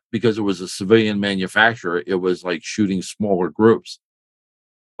not, because it was a civilian manufacturer, it was like shooting smaller groups.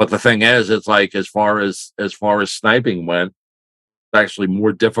 But the thing is, it's like as far as sniping went, it's actually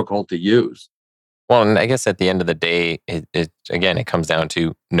more difficult to use. Well, and I guess at the end of the day, it comes down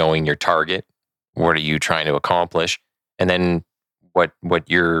to knowing your target. What are you trying to accomplish? And then what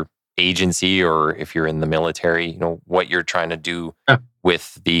your agency, or if you're in the military, what you're trying to do Yeah.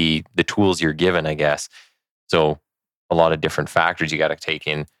 with the tools you're given, I guess. So a lot of different factors you got to take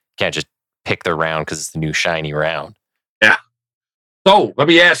in. You can't just pick the round because it's the new shiny round. Yeah. So let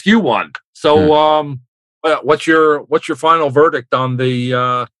me ask you one. So, what's your final verdict on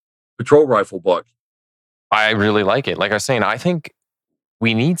the patrol rifle book? I really like it. Like I was saying, I think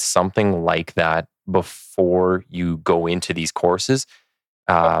we need something like that before you go into these courses.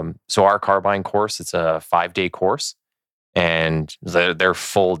 So our carbine course, it's a 5-day course, and they're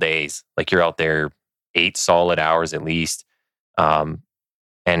full days. Like you're out there 8 solid hours at least.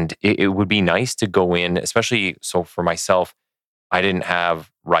 And it would be nice to go in, especially so for myself, I didn't have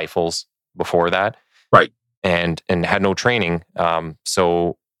rifles before that, Right. and had no training.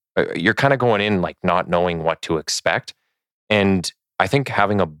 So you're kind of going in like not knowing what to expect. And I think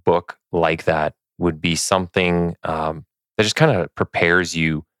having a book like that would be something that just kind of prepares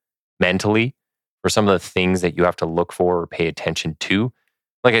you mentally for some of the things that you have to look for or pay attention to.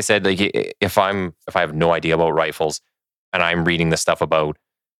 Like I said, like if I have no idea about rifles and I'm reading the stuff about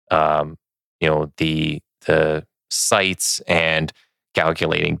um, the sights and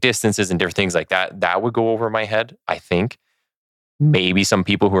calculating distances and different things like that, that would go over my head. I think maybe some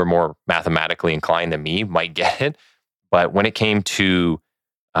people who are more mathematically inclined than me might get it, but when it came to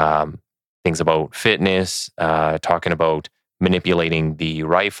um, things about fitness, talking about manipulating the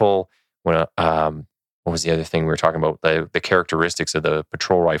rifle. What was the other thing we were talking about? The characteristics of the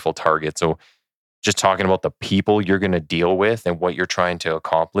patrol rifle target. So just talking about the people you're going to deal with and what you're trying to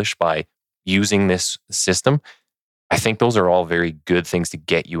accomplish by using this system. I think those are all very good things to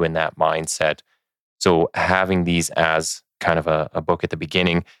get you in that mindset. So having these as kind of a book at the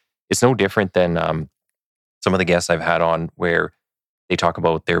beginning, it's no different than some of the guests I've had on where they talk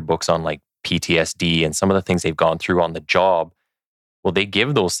about their books on like PTSD and some of the things they've gone through on the job. Well, they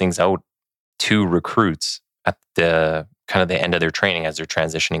give those things out to recruits at the kind of the end of their training as they're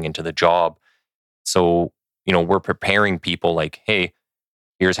transitioning into the job. So, we're preparing people like, hey,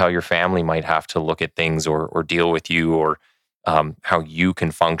 here's how your family might have to look at things or deal with you, or how you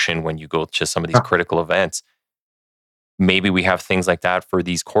can function when you go to some of these critical events. Maybe we have things like that for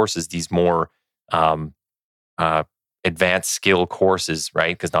these courses, these more advanced skill courses,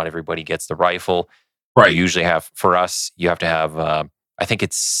 right? Because not everybody gets the rifle. Right. You usually have, for us, you have to have, I think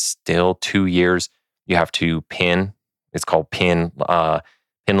it's still 2 years. You have to pin. It's called pin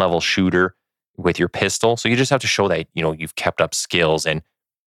level shooter with your pistol. So you just have to show that, you've kept up skills and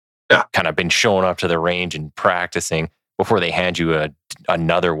kind of been showing up to the range and practicing before they hand you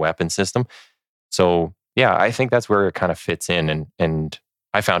another weapon system. So yeah, I think that's where it kind of fits in, and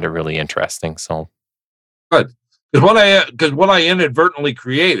I found it really interesting. So good, because what I inadvertently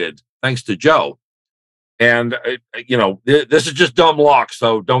created, thanks to Joe, and this is just dumb luck,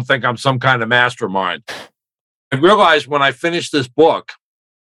 so don't think I'm some kind of mastermind. I realized when I finished this book,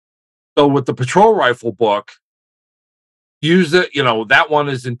 so with the patrol rifle book, use it, that one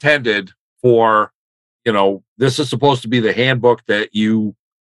is intended for, this is supposed to be the handbook that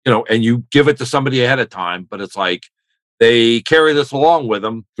and you give it to somebody ahead of time, but it's like they carry this along with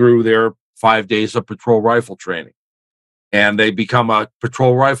them through their 5 days of patrol rifle training, and they become a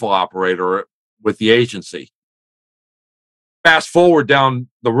patrol rifle operator with the agency. Fast forward down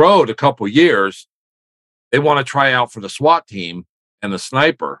the road a couple years, they want to try out for the SWAT team and the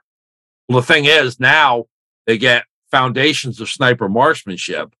sniper. Well, the thing is, now they get foundations of sniper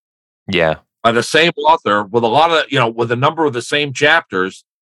marksmanship. Yeah. By the same author with a lot of, with a number of the same chapters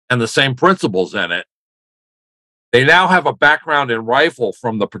and the same principles in it. They now have a background in rifle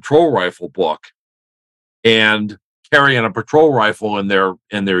from the patrol rifle book and carrying a patrol rifle in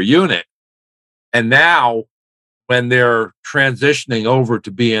their unit. And now when they're transitioning over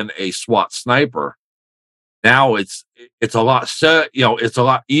to being a SWAT sniper, now it's a lot, it's a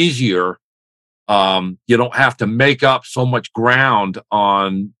lot easier. You don't have to make up so much ground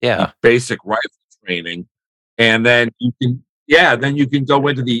on the basic rifle training. And then you can go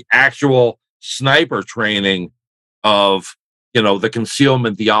into the actual sniper training of, the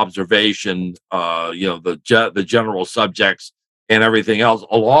concealment, the observation, the general subjects and everything else,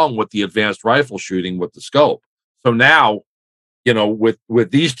 along with the advanced rifle shooting with the scope. So now,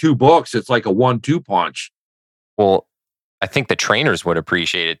 with these two books, it's like a 1-2 punch. Well, I think the trainers would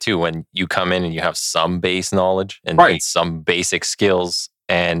appreciate it too when you come in and you have some base knowledge and some basic skills,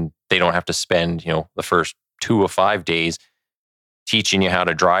 and they don't have to spend, the first 2 or 5 days teaching you how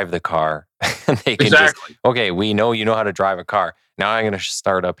to drive the car. And they can just, okay, we know you know how to drive a car. Now I'm going to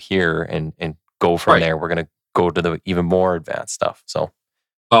start up here and go from there. We're going to go to the even more advanced stuff. So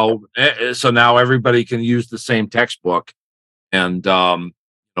now everybody can use the same textbook, and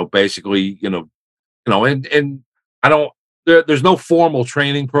basically, and I don't. There's no formal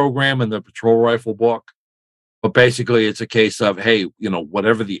training program in the patrol rifle book, but basically it's a case of, hey,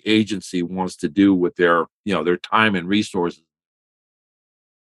 whatever the agency wants to do with their time and resources.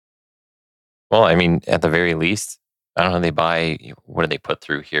 Well, I mean, at the very least, I don't know, what do they put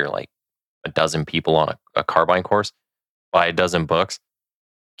through here? Like a dozen people on a carbine course, buy a dozen books,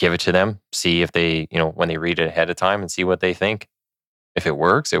 give it to them, see if they, when they read it ahead of time and see what they think. If it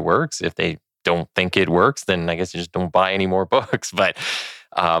works, it works. If they don't think it works, then I guess you just don't buy any more books. But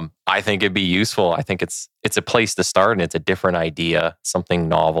I think it'd be useful. I think it's a place to start, and it's a different idea, something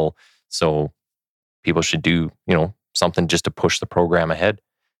novel. So people should do, something just to push the program ahead.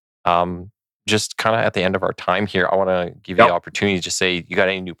 Just kind of at the end of our time here, I want to give you the opportunity to say, you got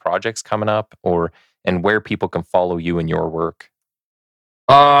any new projects coming up, and where people can follow you and your work?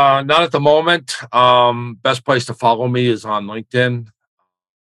 Not at the moment. Best place to follow me is on LinkedIn.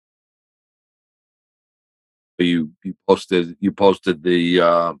 You posted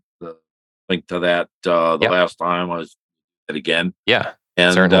the link to that last time. I was it again. Yeah,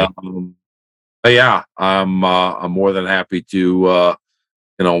 and certainly. But yeah, I'm more than happy to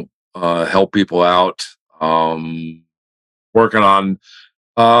help people out. Working on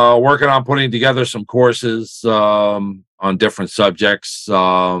putting together some courses on different subjects.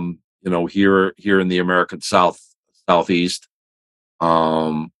 Here in the American Southeast.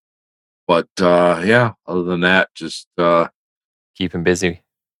 But yeah, other than that, just keep him busy.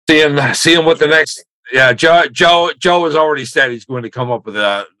 Seeing what the next. Yeah, Joe has already said he's going to come up with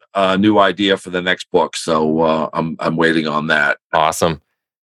a new idea for the next book, so I'm waiting on that. Awesome.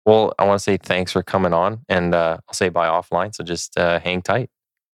 Well, I want to say thanks for coming on, and I'll say bye offline. So just hang tight.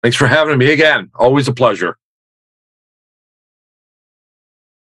 Thanks for having me again. Always a pleasure.